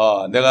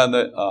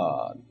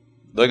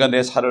너희가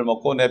내 살을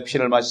먹고 내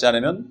피를 마시지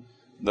않으면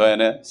너희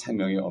안에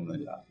생명이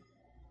없느니라.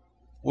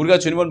 우리가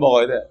주님을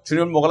먹어야 돼.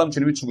 주님을 먹으려면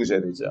주님이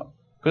죽으셔야 되죠.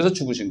 그래서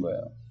죽으신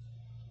거예요.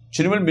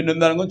 주님을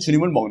믿는다는 건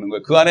주님을 먹는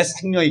거예요. 그 안에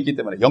생명이 있기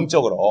때문에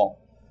영적으로.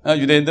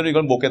 유대인들은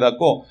이걸 못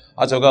깨닫고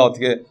저가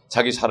어떻게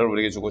자기 살을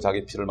우리에게 주고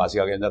자기 피를 마시게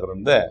하겠냐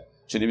그러는데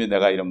주님이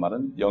내가 이런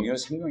말은 영이요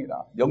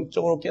생명이다.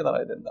 영적으로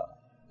깨달아야 된다.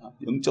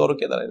 영적으로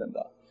깨달아야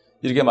된다.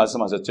 이렇게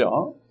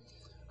말씀하셨죠.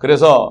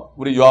 그래서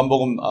우리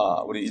요한복음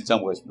우리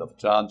 1장 보겠습니다.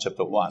 John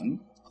chapter 1.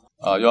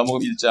 요한복음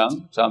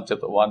 1장 John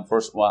chapter 1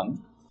 verse 1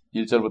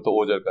 1절부터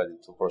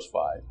 5절까지 to verse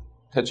 5.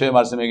 태초에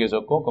말씀에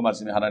계셨고 그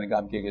말씀이 하나님과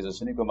함께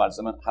계셨으니 그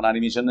말씀은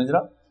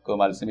하나님이셨느니라. 그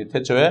말씀이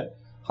태초에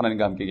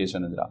하나님과 함께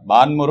계셨느니라.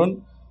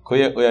 만물은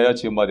그에 의하여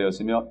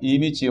지음받았으며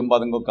이미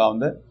지음받은 것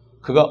가운데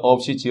그가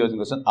없이 지어진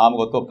것은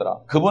아무것도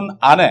없더라. 그분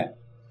안에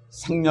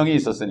생명이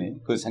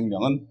있었으니 그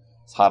생명은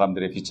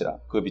사람들의 빛이라.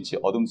 그 빛이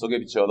어둠 속에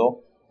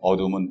비추어도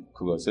어둠은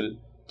그것을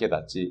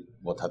깨닫지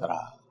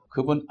못하더라.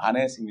 그분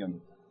안에 생명이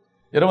있다.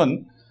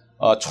 여러분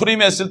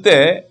초림했을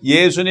때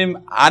예수님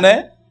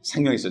안에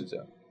생명이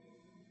있었죠.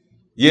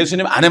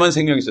 예수님 안에만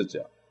생명이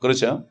있었죠.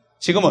 그렇죠?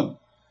 지금은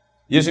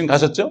예수님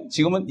가셨죠?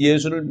 지금은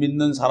예수를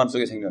믿는 사람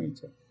속에 생명이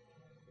있죠.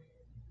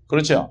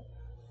 그렇죠?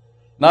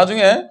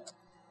 나중에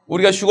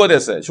우리가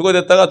휴거됐어요.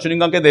 휴거됐다가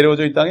주님과 함께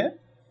내려오죠, 이 땅에?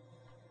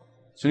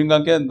 주님과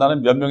함께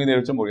나는 몇 명이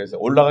내려올지 모르겠어요.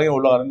 올라가긴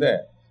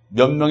올라가는데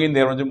몇 명이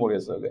내려오는지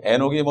모르겠어요.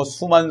 에녹이 뭐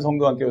수만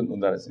성도와 함께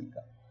온다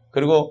그랬으니까.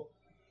 그리고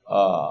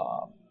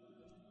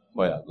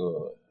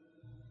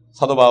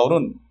사도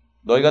바울은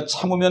너희가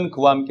참으면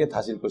그와 함께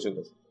다실 것이라고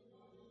그랬어요.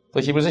 또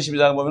히브리서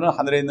 12장을 보면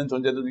하늘에 있는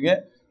존재들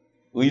중에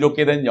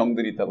의롭게 된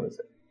영들이 있다고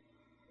그랬어요.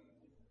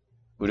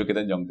 의롭게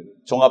된 영들이.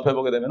 종합해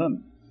보게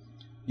되면은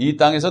이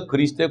땅에서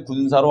그리스도의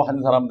군사로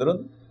한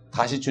사람들은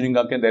다시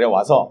주님과 함께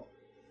내려와서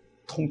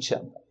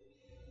통치한다.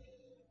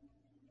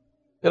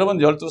 여러분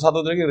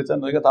 12사도들에게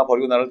그랬잖아요. 너희가 다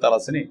버리고 나를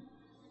따랐으니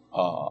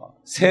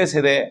새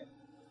세대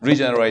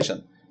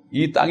리제너레이션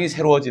이 땅이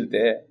새로워질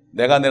때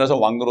내가 내려서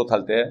왕노로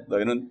탈 때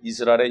너희는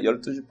이스라엘의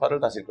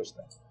 12지파를 다실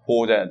것이다.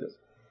 보호자에 앉아서.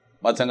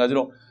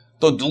 마찬가지로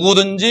또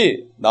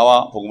누구든지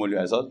나와 복음을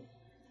위해서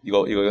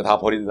이거 다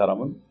버린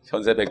사람은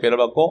현세 100배를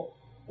받고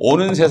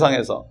오는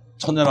세상에서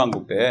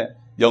천년왕국 때에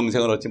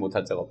영생을 얻지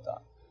못할 자가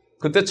없다.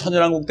 그때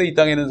천년왕국 때 이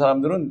땅에 있는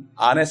사람들은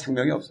안에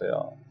생명이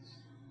없어요.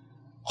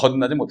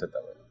 거듭나지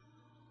못했다고요.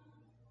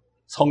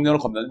 성령을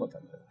거듭나지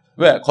못한 거예요.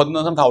 왜?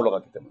 거듭난 사람 다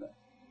올라갔기 때문에.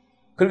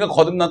 그러니까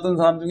거듭났던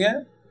사람 중에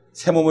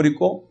새 몸을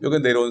입고 여기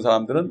내려온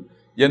사람들은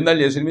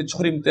옛날 예수님이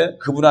초림 때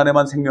그분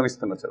안에만 생명이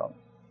있었던 것처럼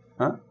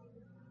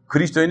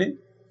그리스도인이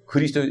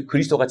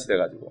그리스도같이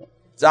돼가지고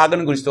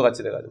작은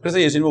그리스도같이 돼가지고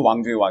그래서 예수님은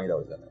왕 중의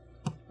왕이라고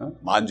그러잖아요.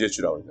 만주의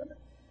주라고 그러잖아요.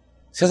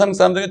 세상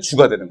사람 중에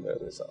주가 되는 거예요.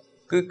 그래서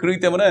그렇기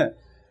때문에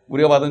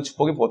우리가 받은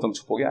축복이 보통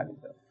축복이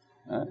아닙니다.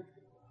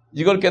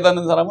 이걸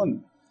깨닫는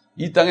사람은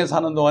이 땅에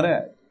사는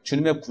동안에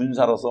주님의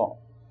군사로서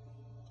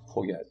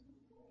포기하죠.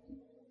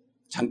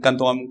 잠깐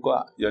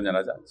동안과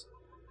연연하지 않죠.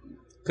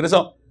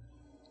 그래서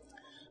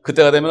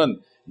그때가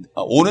되면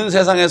오는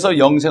세상에서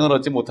영생을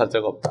얻지 못할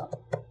자가 없다.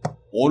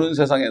 오는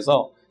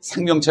세상에서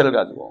생명체를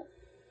가지고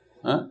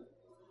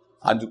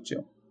안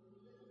죽죠.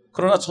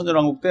 그러나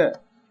천년왕국 때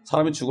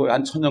사람이 죽어요.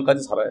 한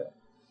 1000년까지 살아요.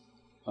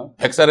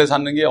 100살에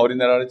사는 게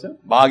어린애라 그랬죠.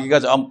 마귀가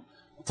좀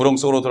구렁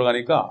속으로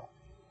들어가니까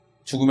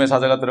죽음의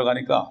사자가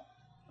들어가니까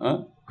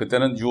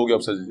그때는 유혹이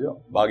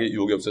없어지죠. 마귀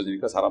유혹이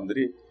없어지니까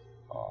사람들이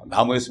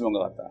나무의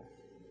수명과 같다.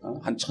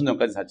 한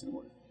 1000년까지 살지는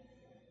몰라요.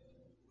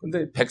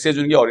 근데 100세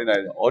주는 게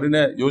어린아이예요.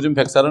 어린애 요즘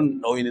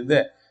 100살은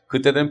노인인데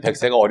그때 되면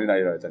 100세가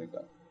어린아이라 했다니까.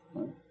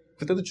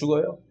 그때도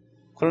죽어요.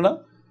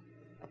 그러나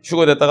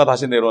휴거됐다가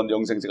다시 내려온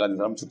영생체 가진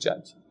사람은 죽지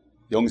않지.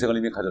 영생을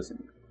이미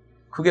가졌으니까.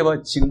 그게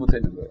바로 지금부터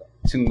있는 거예요.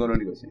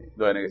 증거는 이것이니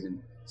너 안에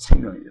계신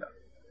생명이라.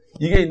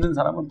 이게 있는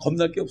사람은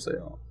겁날 게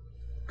없어요.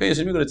 그러니까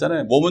예수님이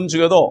그랬잖아요. 몸은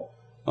죽여도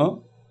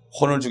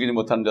혼을 죽이지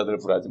못하는 자들을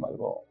불하지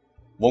말고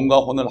몸과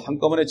혼을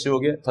한꺼번에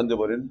지옥에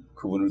던져버리는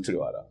그분을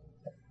두려워하라.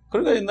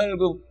 그러니까 옛날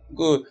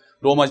그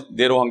로마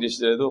네로 황제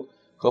시절에도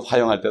그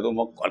화형할 때도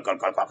뭐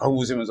껄껄껄껄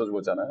웃으면서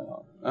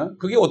죽었잖아요.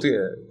 그게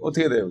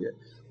어떻게 돼요? 그게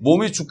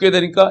몸이 죽게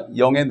되니까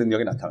영의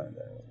능력이 나타나는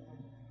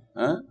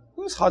거예요.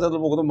 사자들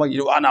보고도 막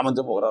이리 와 나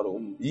먼저 먹으라 그러고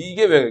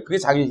이게 왜 그게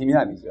자기 힘이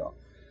아니죠.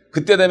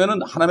 그때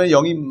되면은 하나님의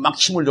영이 막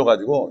힘을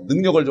줘가지고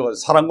능력을 줘가지고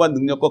사랑과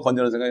능력과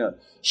건전한 생각이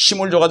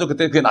힘을 줘가지고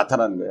그때 그게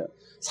나타나는 거예요.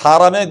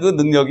 사람의 그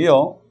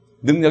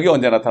능력이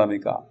언제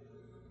나타납니까?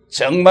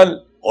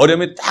 정말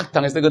어려움이 딱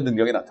당했을 때 그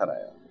능력이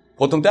나타나요.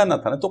 보통 때 안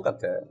나타나요.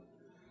 똑같아.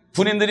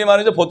 군인들이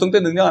말이죠. 보통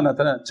때 능력 안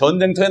나타나요.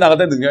 전쟁터에 나갈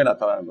때 능력이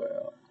나타나는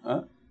거예요.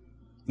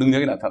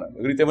 능력이 나타나는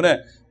거예요. 그렇기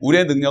때문에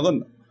우리의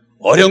능력은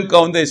어려움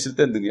가운데 있을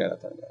때 능력이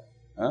나타나는 거예요.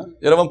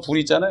 여러분 불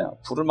있잖아요.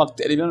 불을 막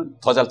때리면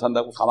더 잘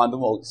탄다고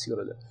가만두면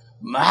어지러져요.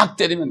 막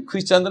때리면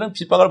크리스찬들은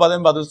핍박을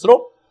받으면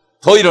받을수록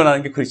더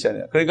일어나는 게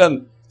크리스찬이에요.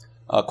 그러니까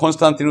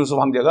콘스탄티누스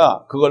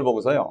황제가 그걸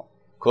보고서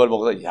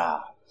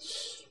야,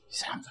 이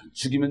사람들은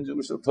죽이면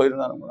죽을수록 더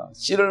일어나는구나.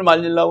 씨를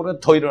말리려고 그러면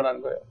더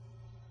일어나는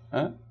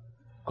거예요.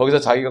 거기서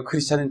자기가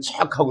크리스찬인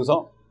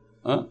척하고서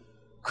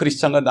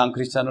크리스찬과 난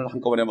크리스찬을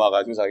한꺼번에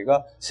막아가지고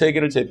자기가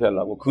세계를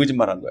제패하려고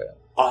거짓말한 거예요.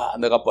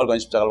 내가 빨간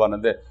십자가를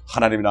봤는데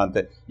하나님이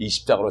나한테 이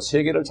십자가로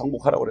세계를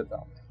정복하라고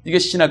그랬다. 이게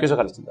신학교에서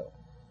가르친다고.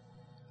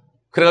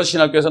 그래서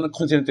신학교에서는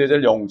컨센트에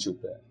제일 영웅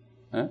취급해.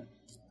 예?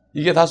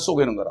 이게 다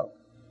속이는 거라고.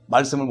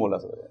 말씀을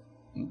몰라서 그래요.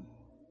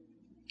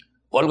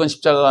 뻘건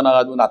십자가가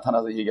나가지고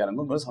나타나서 얘기하는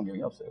건 그건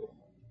성경이 없어요.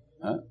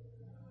 예?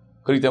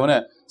 그렇기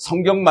때문에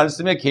성경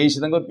말씀에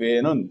계시된 것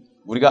외에는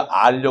우리가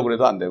알려고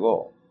해도 안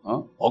되고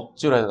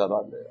억지로 해서도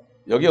안 돼요.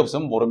 여기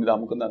없으면 모릅니다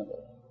하면 끝나는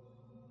거예요.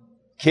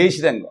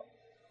 계시된 거.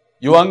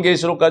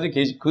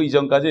 요한계시록까지 그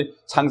이전까지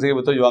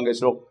창세기부터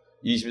요한계시록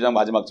 22장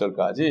마지막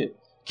절까지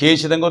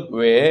계시된 것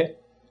외에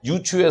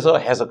유추해서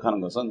해석하는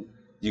것은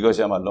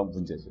이것이야말로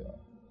문제죠.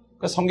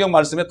 그러니까 성경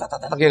말씀에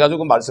따다닥 해가지고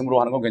그 말씀으로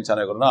하는 건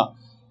괜찮아요. 그러나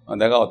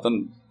내가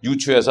어떤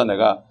유추해서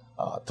내가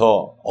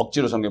더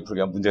억지로 성경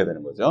풀기가 문제가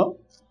되는 거죠.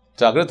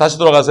 자, 그래서 다시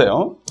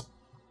돌아가세요.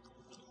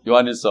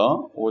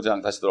 요한일서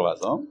 5장 다시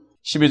돌아가서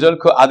 12절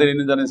그 아들이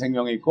있는 자는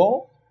생명이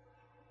있고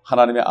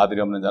하나님의 아들이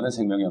없는 자는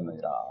생명이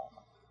없느니라.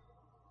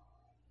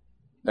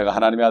 내가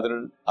하나님의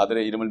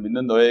아들의 이름을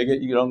믿는 너에게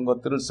이런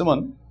것들을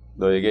쓰면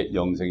너에게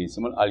영생이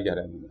있음을 알게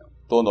하려 합니다.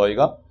 또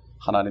너희가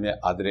하나님의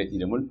아들의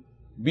이름을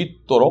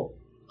믿도록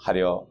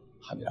하려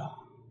함이라.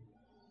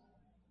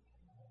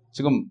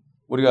 지금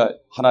우리가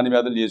하나님의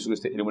아들 예수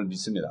그리스도의 이름을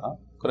믿습니다.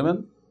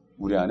 그러면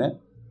우리 안에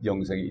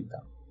영생이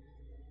있다.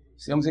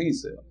 영생이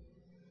있어요.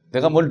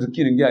 내가 뭘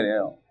느끼는 게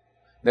아니에요.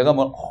 내가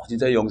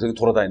진짜 영생이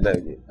돌아다닌다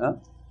여기.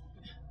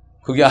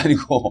 그게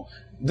아니고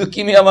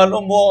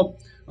느낌이야말로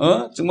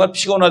정말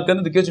피곤할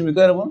때는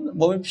느껴집니까 여러분?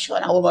 몸이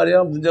피곤하고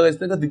말이야 문제가 있을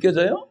때가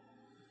느껴져요?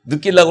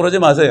 느끼려고 그러지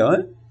마세요.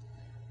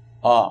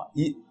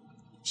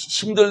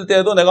 힘들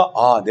때도 내가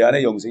내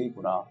안에 영생이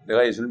있구나.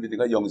 내가 예수를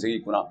믿으니까 영생이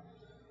있구나.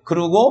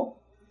 그리고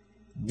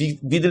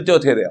믿을 때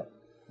어떻게 돼요?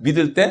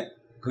 믿을 때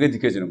그게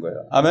느껴지는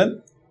거예요.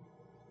 아멘?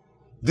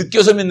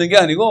 느껴서 믿는 게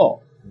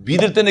아니고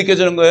믿을 때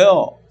느껴지는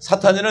거예요.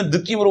 사탄이는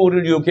느낌으로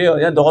우리를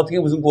유혹해요. 야, 너 어떻게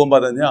무슨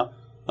구원받았냐?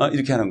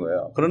 이렇게 하는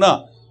거예요.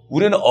 그러나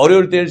우리는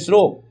어려울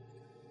때일수록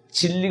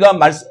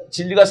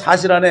진리가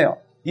사실 안에요.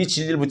 이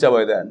진리를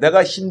붙잡아야 돼.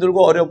 내가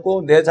힘들고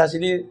어렵고 내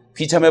자신이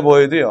비참해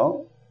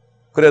보여도요.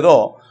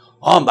 그래도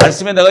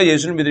말씀에 내가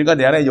예수를 믿으니까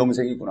내 안에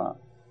영생이 있구나.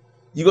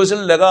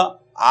 이것을 내가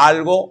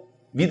알고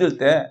믿을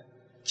때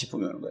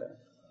기쁨이 오는 거예요.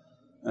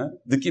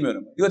 느낌이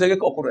오는 거예요. 이거 되게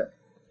거꾸로 해.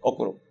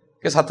 거꾸로.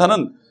 그러니까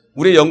사탄은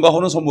우리의 영과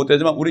혼은 손 못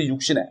대지만 우리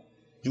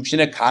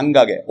육신의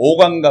감각에,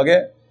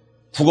 오감각에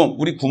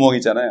우리 구멍이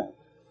있잖아요.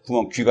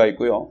 구멍, 귀가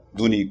있고요.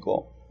 눈이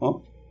있고,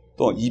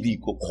 또 입이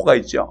있고, 코가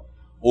있죠.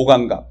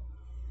 오감각.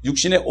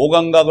 육신의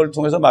오감각을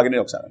통해서 마귀는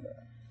역사하는 거예요.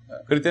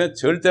 그렇기 때문에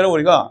절대로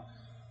우리가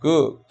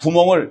그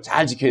구멍을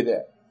잘 지켜야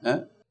돼.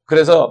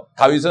 그래서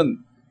다윗은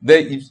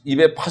내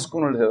입에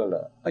파수꾼을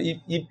세워달라.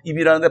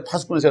 입이라는데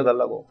파수꾼을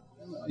세워달라고.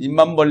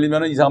 입만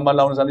벌리면 이상한 말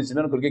나오는 사람이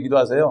있으면 그렇게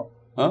기도하세요.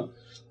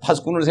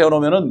 파수꾼을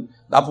세워놓으면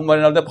나쁜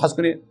말이 나올 때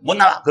파수꾼이 못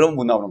나와! 그러면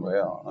못 나오는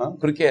거예요.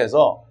 그렇게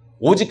해서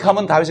오직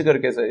하면 다윗이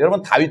그렇게 했어요.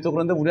 여러분 다윗도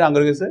그런데 우리는 안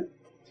그러겠어요?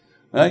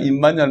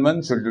 입만 열면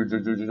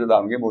줄줄줄줄줄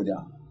나오는 게 뭐냐?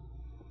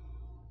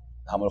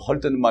 남을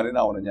헐뜯는 말이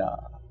나오느냐?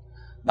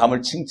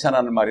 남을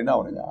칭찬하는 말이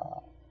나오느냐?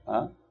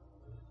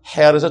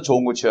 헤아려서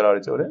좋은 거 취하라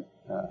그랬죠, 그래?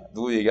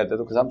 누구 얘기할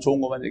때도 그 사람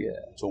좋은 것만 얘기해.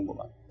 좋은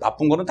것만.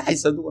 나쁜 거는 다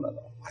있어, 누구나.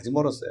 아직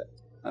멀었어요.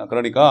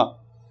 그러니까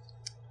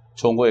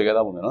좋은 거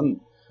얘기하다 보면은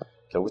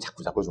결국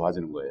자꾸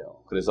좋아지는 거예요.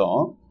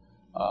 그래서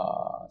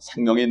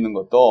생명이 있는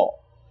것도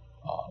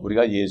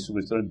우리가 예수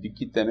그리스도를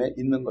믿기 때문에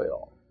있는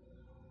거예요.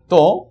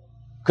 또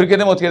그렇게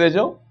되면 어떻게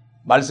되죠?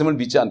 말씀을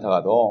믿지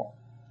않다가도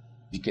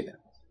믿게 되는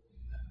거예요.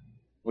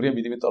 우리의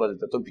믿음이 떨어질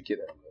때 또 믿게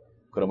되는 거예요.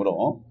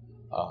 그러므로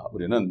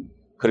우리는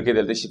그렇게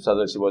될 때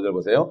 14절 15절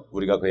보세요.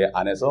 우리가 그의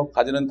안에서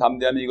가지는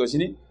담대함이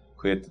이것이니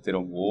그의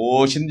뜻대로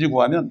무엇인지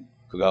구하면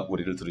그가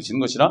우리를 들으시는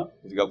것이라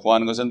우리가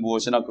구하는 것은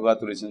무엇이나 그가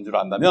들으시는 줄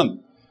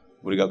안다면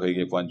우리가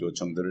그에게 구한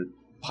요청들을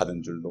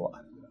받은 줄도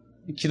아는구나.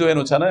 기도해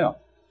놓잖아요.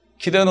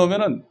 기도해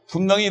놓으면은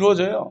분명히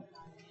이루어져요.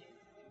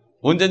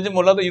 언젠지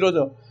몰라도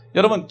이루어져.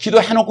 여러분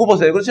기도해 놓고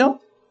보세요. 그렇죠?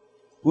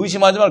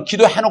 의심하지 말고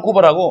기도해 놓고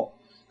보라고.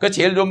 그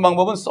제일 좋은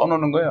방법은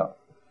써놓는 거예요.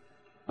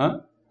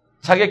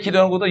 자기가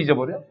기도해 놓고도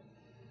잊어버려.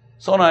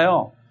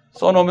 써놔요.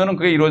 써놓으면은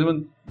그게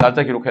이루어지면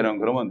날짜 기록해 놓은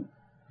그러면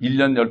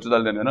 1년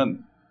 12달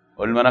되면은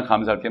얼마나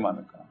감사할 게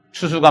많을까.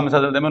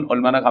 추수감사절 되면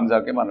얼마나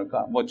감사할 게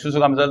많을까.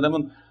 추수감사절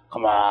되면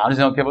가만히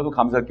생각해봐도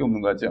감사할 게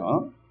없는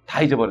거죠.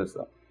 다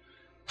잊어버렸어.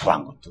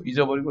 구한 것도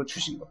잊어버리고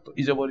주신 것도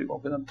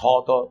잊어버리고 그냥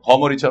더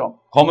거머리처럼.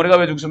 거머리가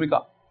왜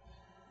죽습니까?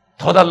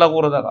 더 달라고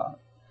그러다가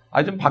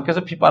좀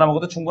밖에서 핏바람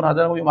먹어도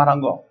충분하다고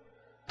요만한 거.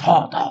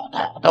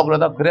 더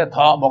그러다 그래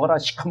더 먹어라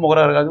시컷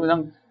먹어라 그래가지고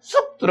그냥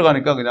쑥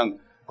들어가니까 그냥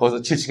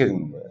거기서 칠식해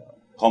죽는 거예요.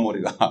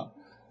 거머리가.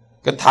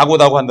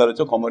 다고다고 한다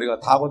그랬죠. 거머리가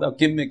다고다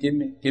김미.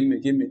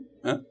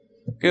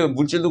 그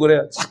물질도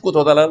그래요. 자꾸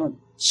더 달라면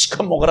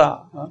시컷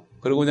먹어라.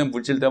 그리고 그냥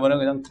물질 때문에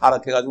그냥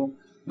타락해가지고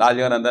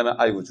난리가 난 다음에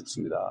아이고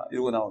죽습니다.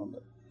 이러고 나오는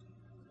거예요.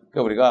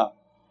 그러니까 우리가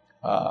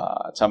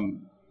참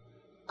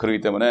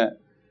그러기 때문에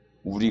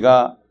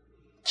우리가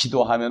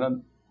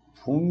기도하면은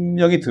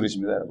분명히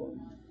들으십니다, 여러분.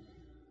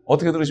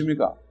 어떻게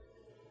들으십니까?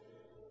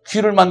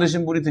 귀를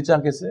만드신 분이 듣지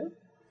않겠어요?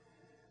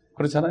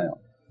 그렇잖아요.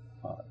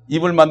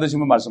 입을 만드신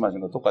분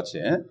말씀하신 거 똑같이.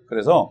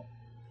 그래서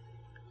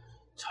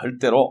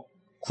절대로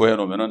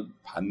구해놓으면은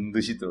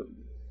반드시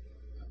들어줍니다.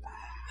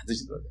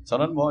 반드시 들어줘요.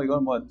 저는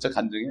이건 저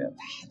간증이에요.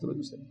 다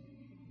들어주세요.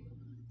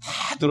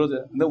 다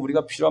들어줘요. 근데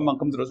우리가 필요한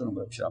만큼 들어주는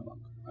거예요. 필요한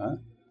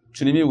만큼.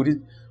 주님이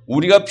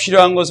우리가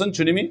필요한 것은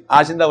주님이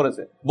아신다고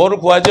그랬어요. 뭐를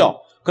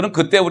구하죠? 그럼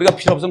그때 우리가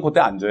필요 없으면 그때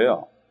안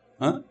줘요.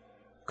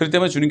 그렇기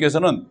때문에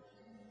주님께서는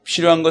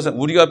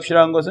우리가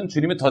필요한 것은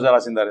주님이 더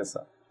잘하신다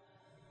그랬어.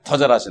 더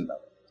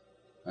잘하신다고.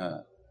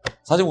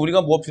 사실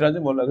우리가 뭐 필요한지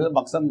몰라요. 그래서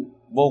막상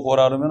뭐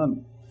구하라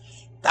그러면은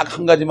딱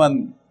한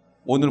가지만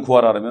오늘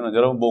구하라 그러면은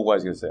여러분 뭐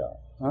구하시겠어요?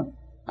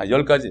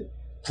 10가지.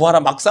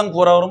 막상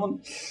구하라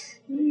그러면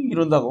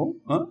이런다고?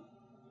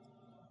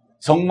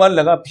 정말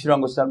내가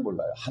필요한 것이 잘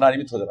몰라요.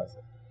 하나님이 더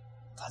잘하세요.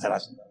 더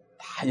잘하신다.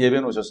 다 예배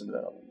놓으셨습니다,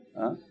 여러분.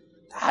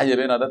 다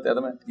예배 나다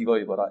때되면 이거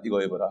입어라,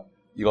 이거 입어라,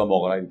 이거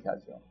먹어라 이렇게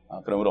하죠.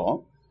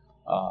 그러므로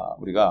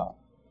우리가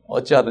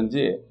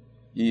어찌하든지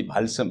이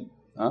말씀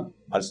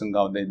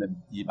가운데 있는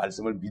이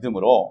말씀을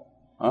믿음으로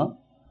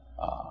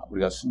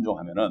우리가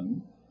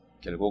순종하면은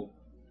결국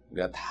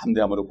우리가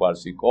담대함으로 구할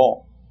수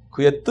있고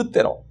그의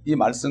뜻대로 이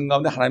말씀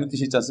가운데 하나님의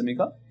뜻이 있지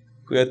않습니까?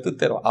 그의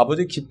뜻대로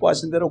아버지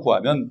기뻐하신 대로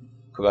구하면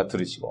그가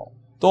들으시고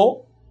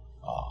또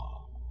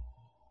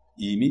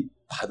이미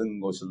받은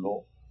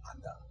것으로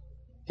안다.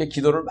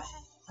 기도를 많이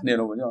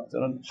내놓으면요.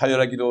 저는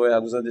화요일에 기도회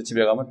하고서 이제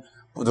집에 가면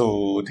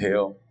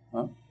뿌듯해요.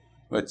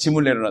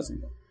 짐을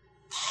내려놨습니다.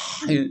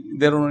 다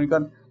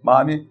내려놓으니까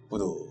마음이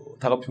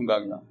뿌듯하고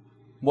평강이나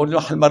뭘 좀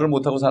할 말을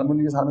못하고 살면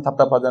이게 사람이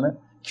답답하잖아요.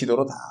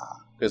 기도로 다.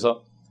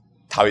 그래서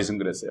다윗은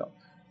그랬어요.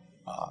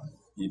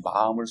 이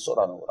마음을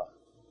쏟아놓으라.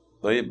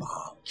 너의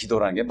마음,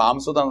 기도라는 게 마음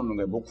쏟아놓는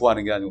거예요. 뭐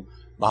구하는 게 아니고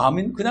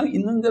마음이 그냥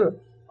있는 대로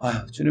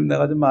주님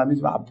내가 좀 마음이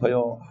좀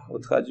아파요.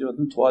 어떡하지요?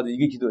 좀 도와줘.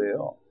 이게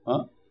기도예요.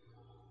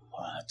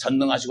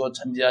 전능하시고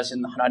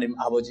전지하신 하나님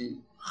아버지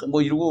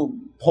뭐 이러고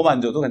폼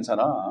안 줘도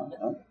괜찮아.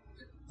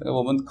 제가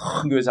보면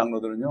큰 교회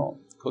장로들은요.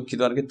 그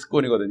기도하는 게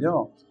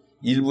특권이거든요.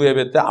 일부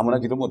예배 때 아무나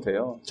기도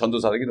못해요.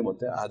 전도사도 기도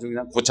못해. 아주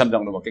그냥 고참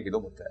장로밖에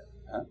기도 못해.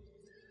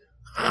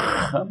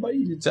 뭐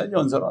일자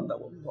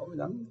연설한다고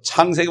그냥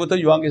창세기부터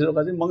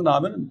요한계시록까지 막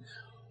나오면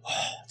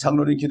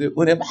장로님 기도에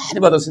은혜 많이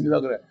받았습니다.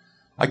 그래.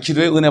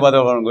 기도에 은혜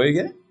받아가는 거예요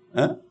이게?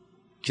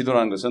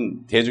 기도라는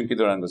것은 대중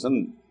기도라는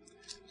것은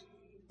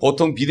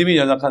보통 믿음이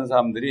연약한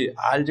사람들이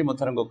알지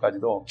못하는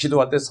것까지도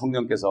기도할 때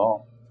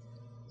성령께서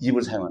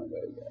입을 사용하는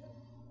거예요. 이게.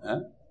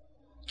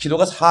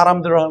 기도가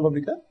사람들을 하는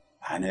겁니까?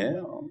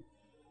 아니에요.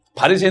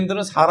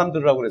 바리새인들은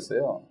사람들이라고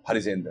그랬어요.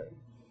 바리새인들.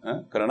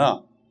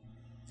 그러나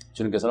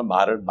주님께서는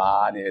말을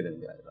많이 해야 되는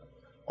게 아니라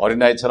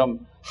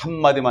어린아이처럼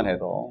한마디만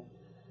해도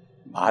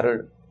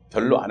말을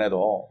별로 안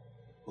해도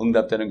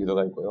응답되는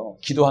기도가 있고요.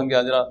 기도한 게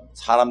아니라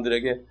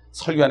사람들에게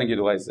설교하는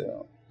기도가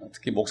있어요.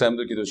 특히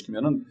목사님들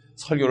기도시키면은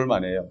설교를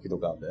많이 해요. 기도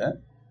가운데.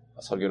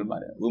 설교를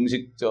많이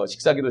해요.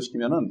 식사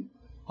기도시키면은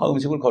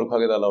음식을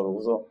거룩하게 해달라고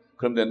그러고서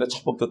그럼 되는데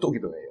첫 번부터 또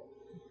기도해요.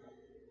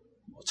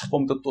 첫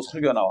번부터 또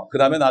설교가 나와. 그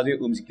다음에 나중에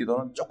음식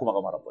기도는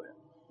조그마하고 말아버려요.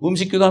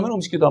 음식 기도하면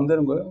음식 기도하면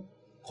되는 거예요.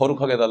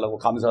 거룩하게 해달라고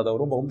감사하다고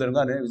그러고 먹으면 되는 거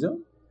아니에요. 그죠?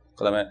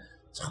 그 다음에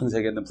전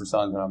세계에 있는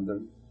불쌍한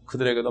사람들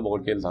그들에게도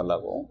먹을 기회를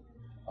달라고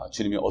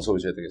주님이 어서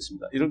오셔야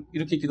되겠습니다.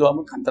 이렇게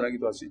기도하면 간단하게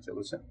기도할 수 있죠.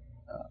 그렇죠?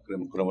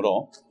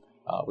 그러므로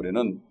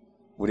우리는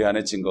우리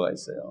안에 증거가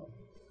있어요.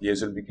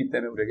 예수를 믿기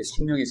때문에 우리에게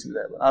생명이 있습니다.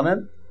 여러분.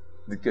 아멘?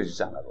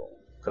 느껴지지 않아도.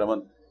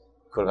 그러면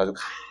그걸 가지고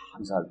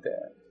감사할 때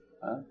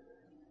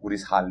우리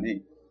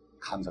삶이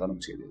감사가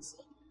넘치게 되어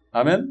있어요.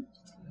 아멘?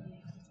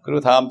 그리고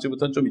다음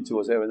주부터는 좀 일찍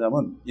오세요.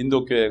 왜냐하면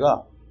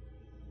인도교회가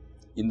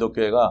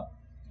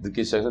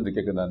늦게 시작해서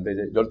늦게 끝나는데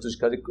이제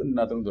 12시까지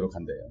끝나도록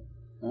노력한대요.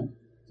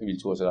 좀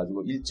일찍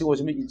오셔가지고 일찍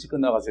오시면 일찍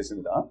끝나갈 수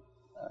있습니다.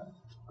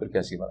 그렇게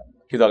하시기 바랍니다.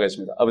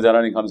 기도하겠습니다. 아버지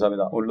하나님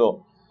감사합니다.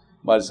 오늘도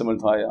말씀을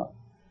통하여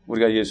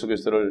우리가 예수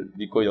그리스도를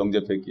믿고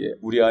영접했기에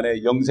우리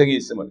안에 영생이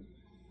있음을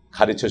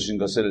가르쳐 주신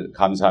것을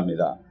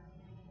감사합니다.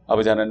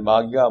 아버지 하나님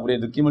마귀가 우리의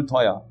느낌을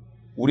통하여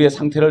우리의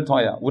상태를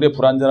통하여 우리의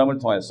불안전함을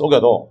통하여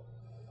속여도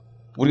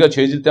우리가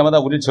죄질 때마다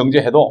우리를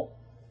정죄해도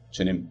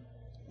주님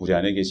우리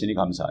안에 계시니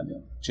감사하며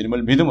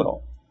주님을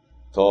믿음으로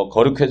더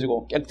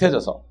거룩해지고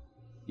깨끗해져서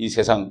이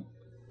세상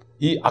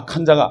이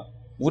악한 자가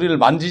우리를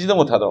만지지도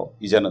못하도록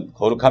이제는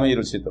거룩함에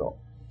이룰 수 있도록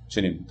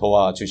주님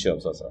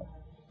도와주시옵소서.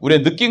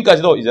 우리의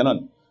느낌까지도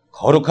이제는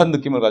거룩한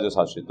느낌을 가져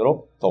살 수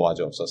있도록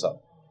도와주옵소서.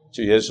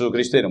 주 예수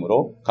그리스도의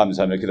이름으로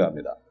감사하며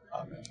기도합니다.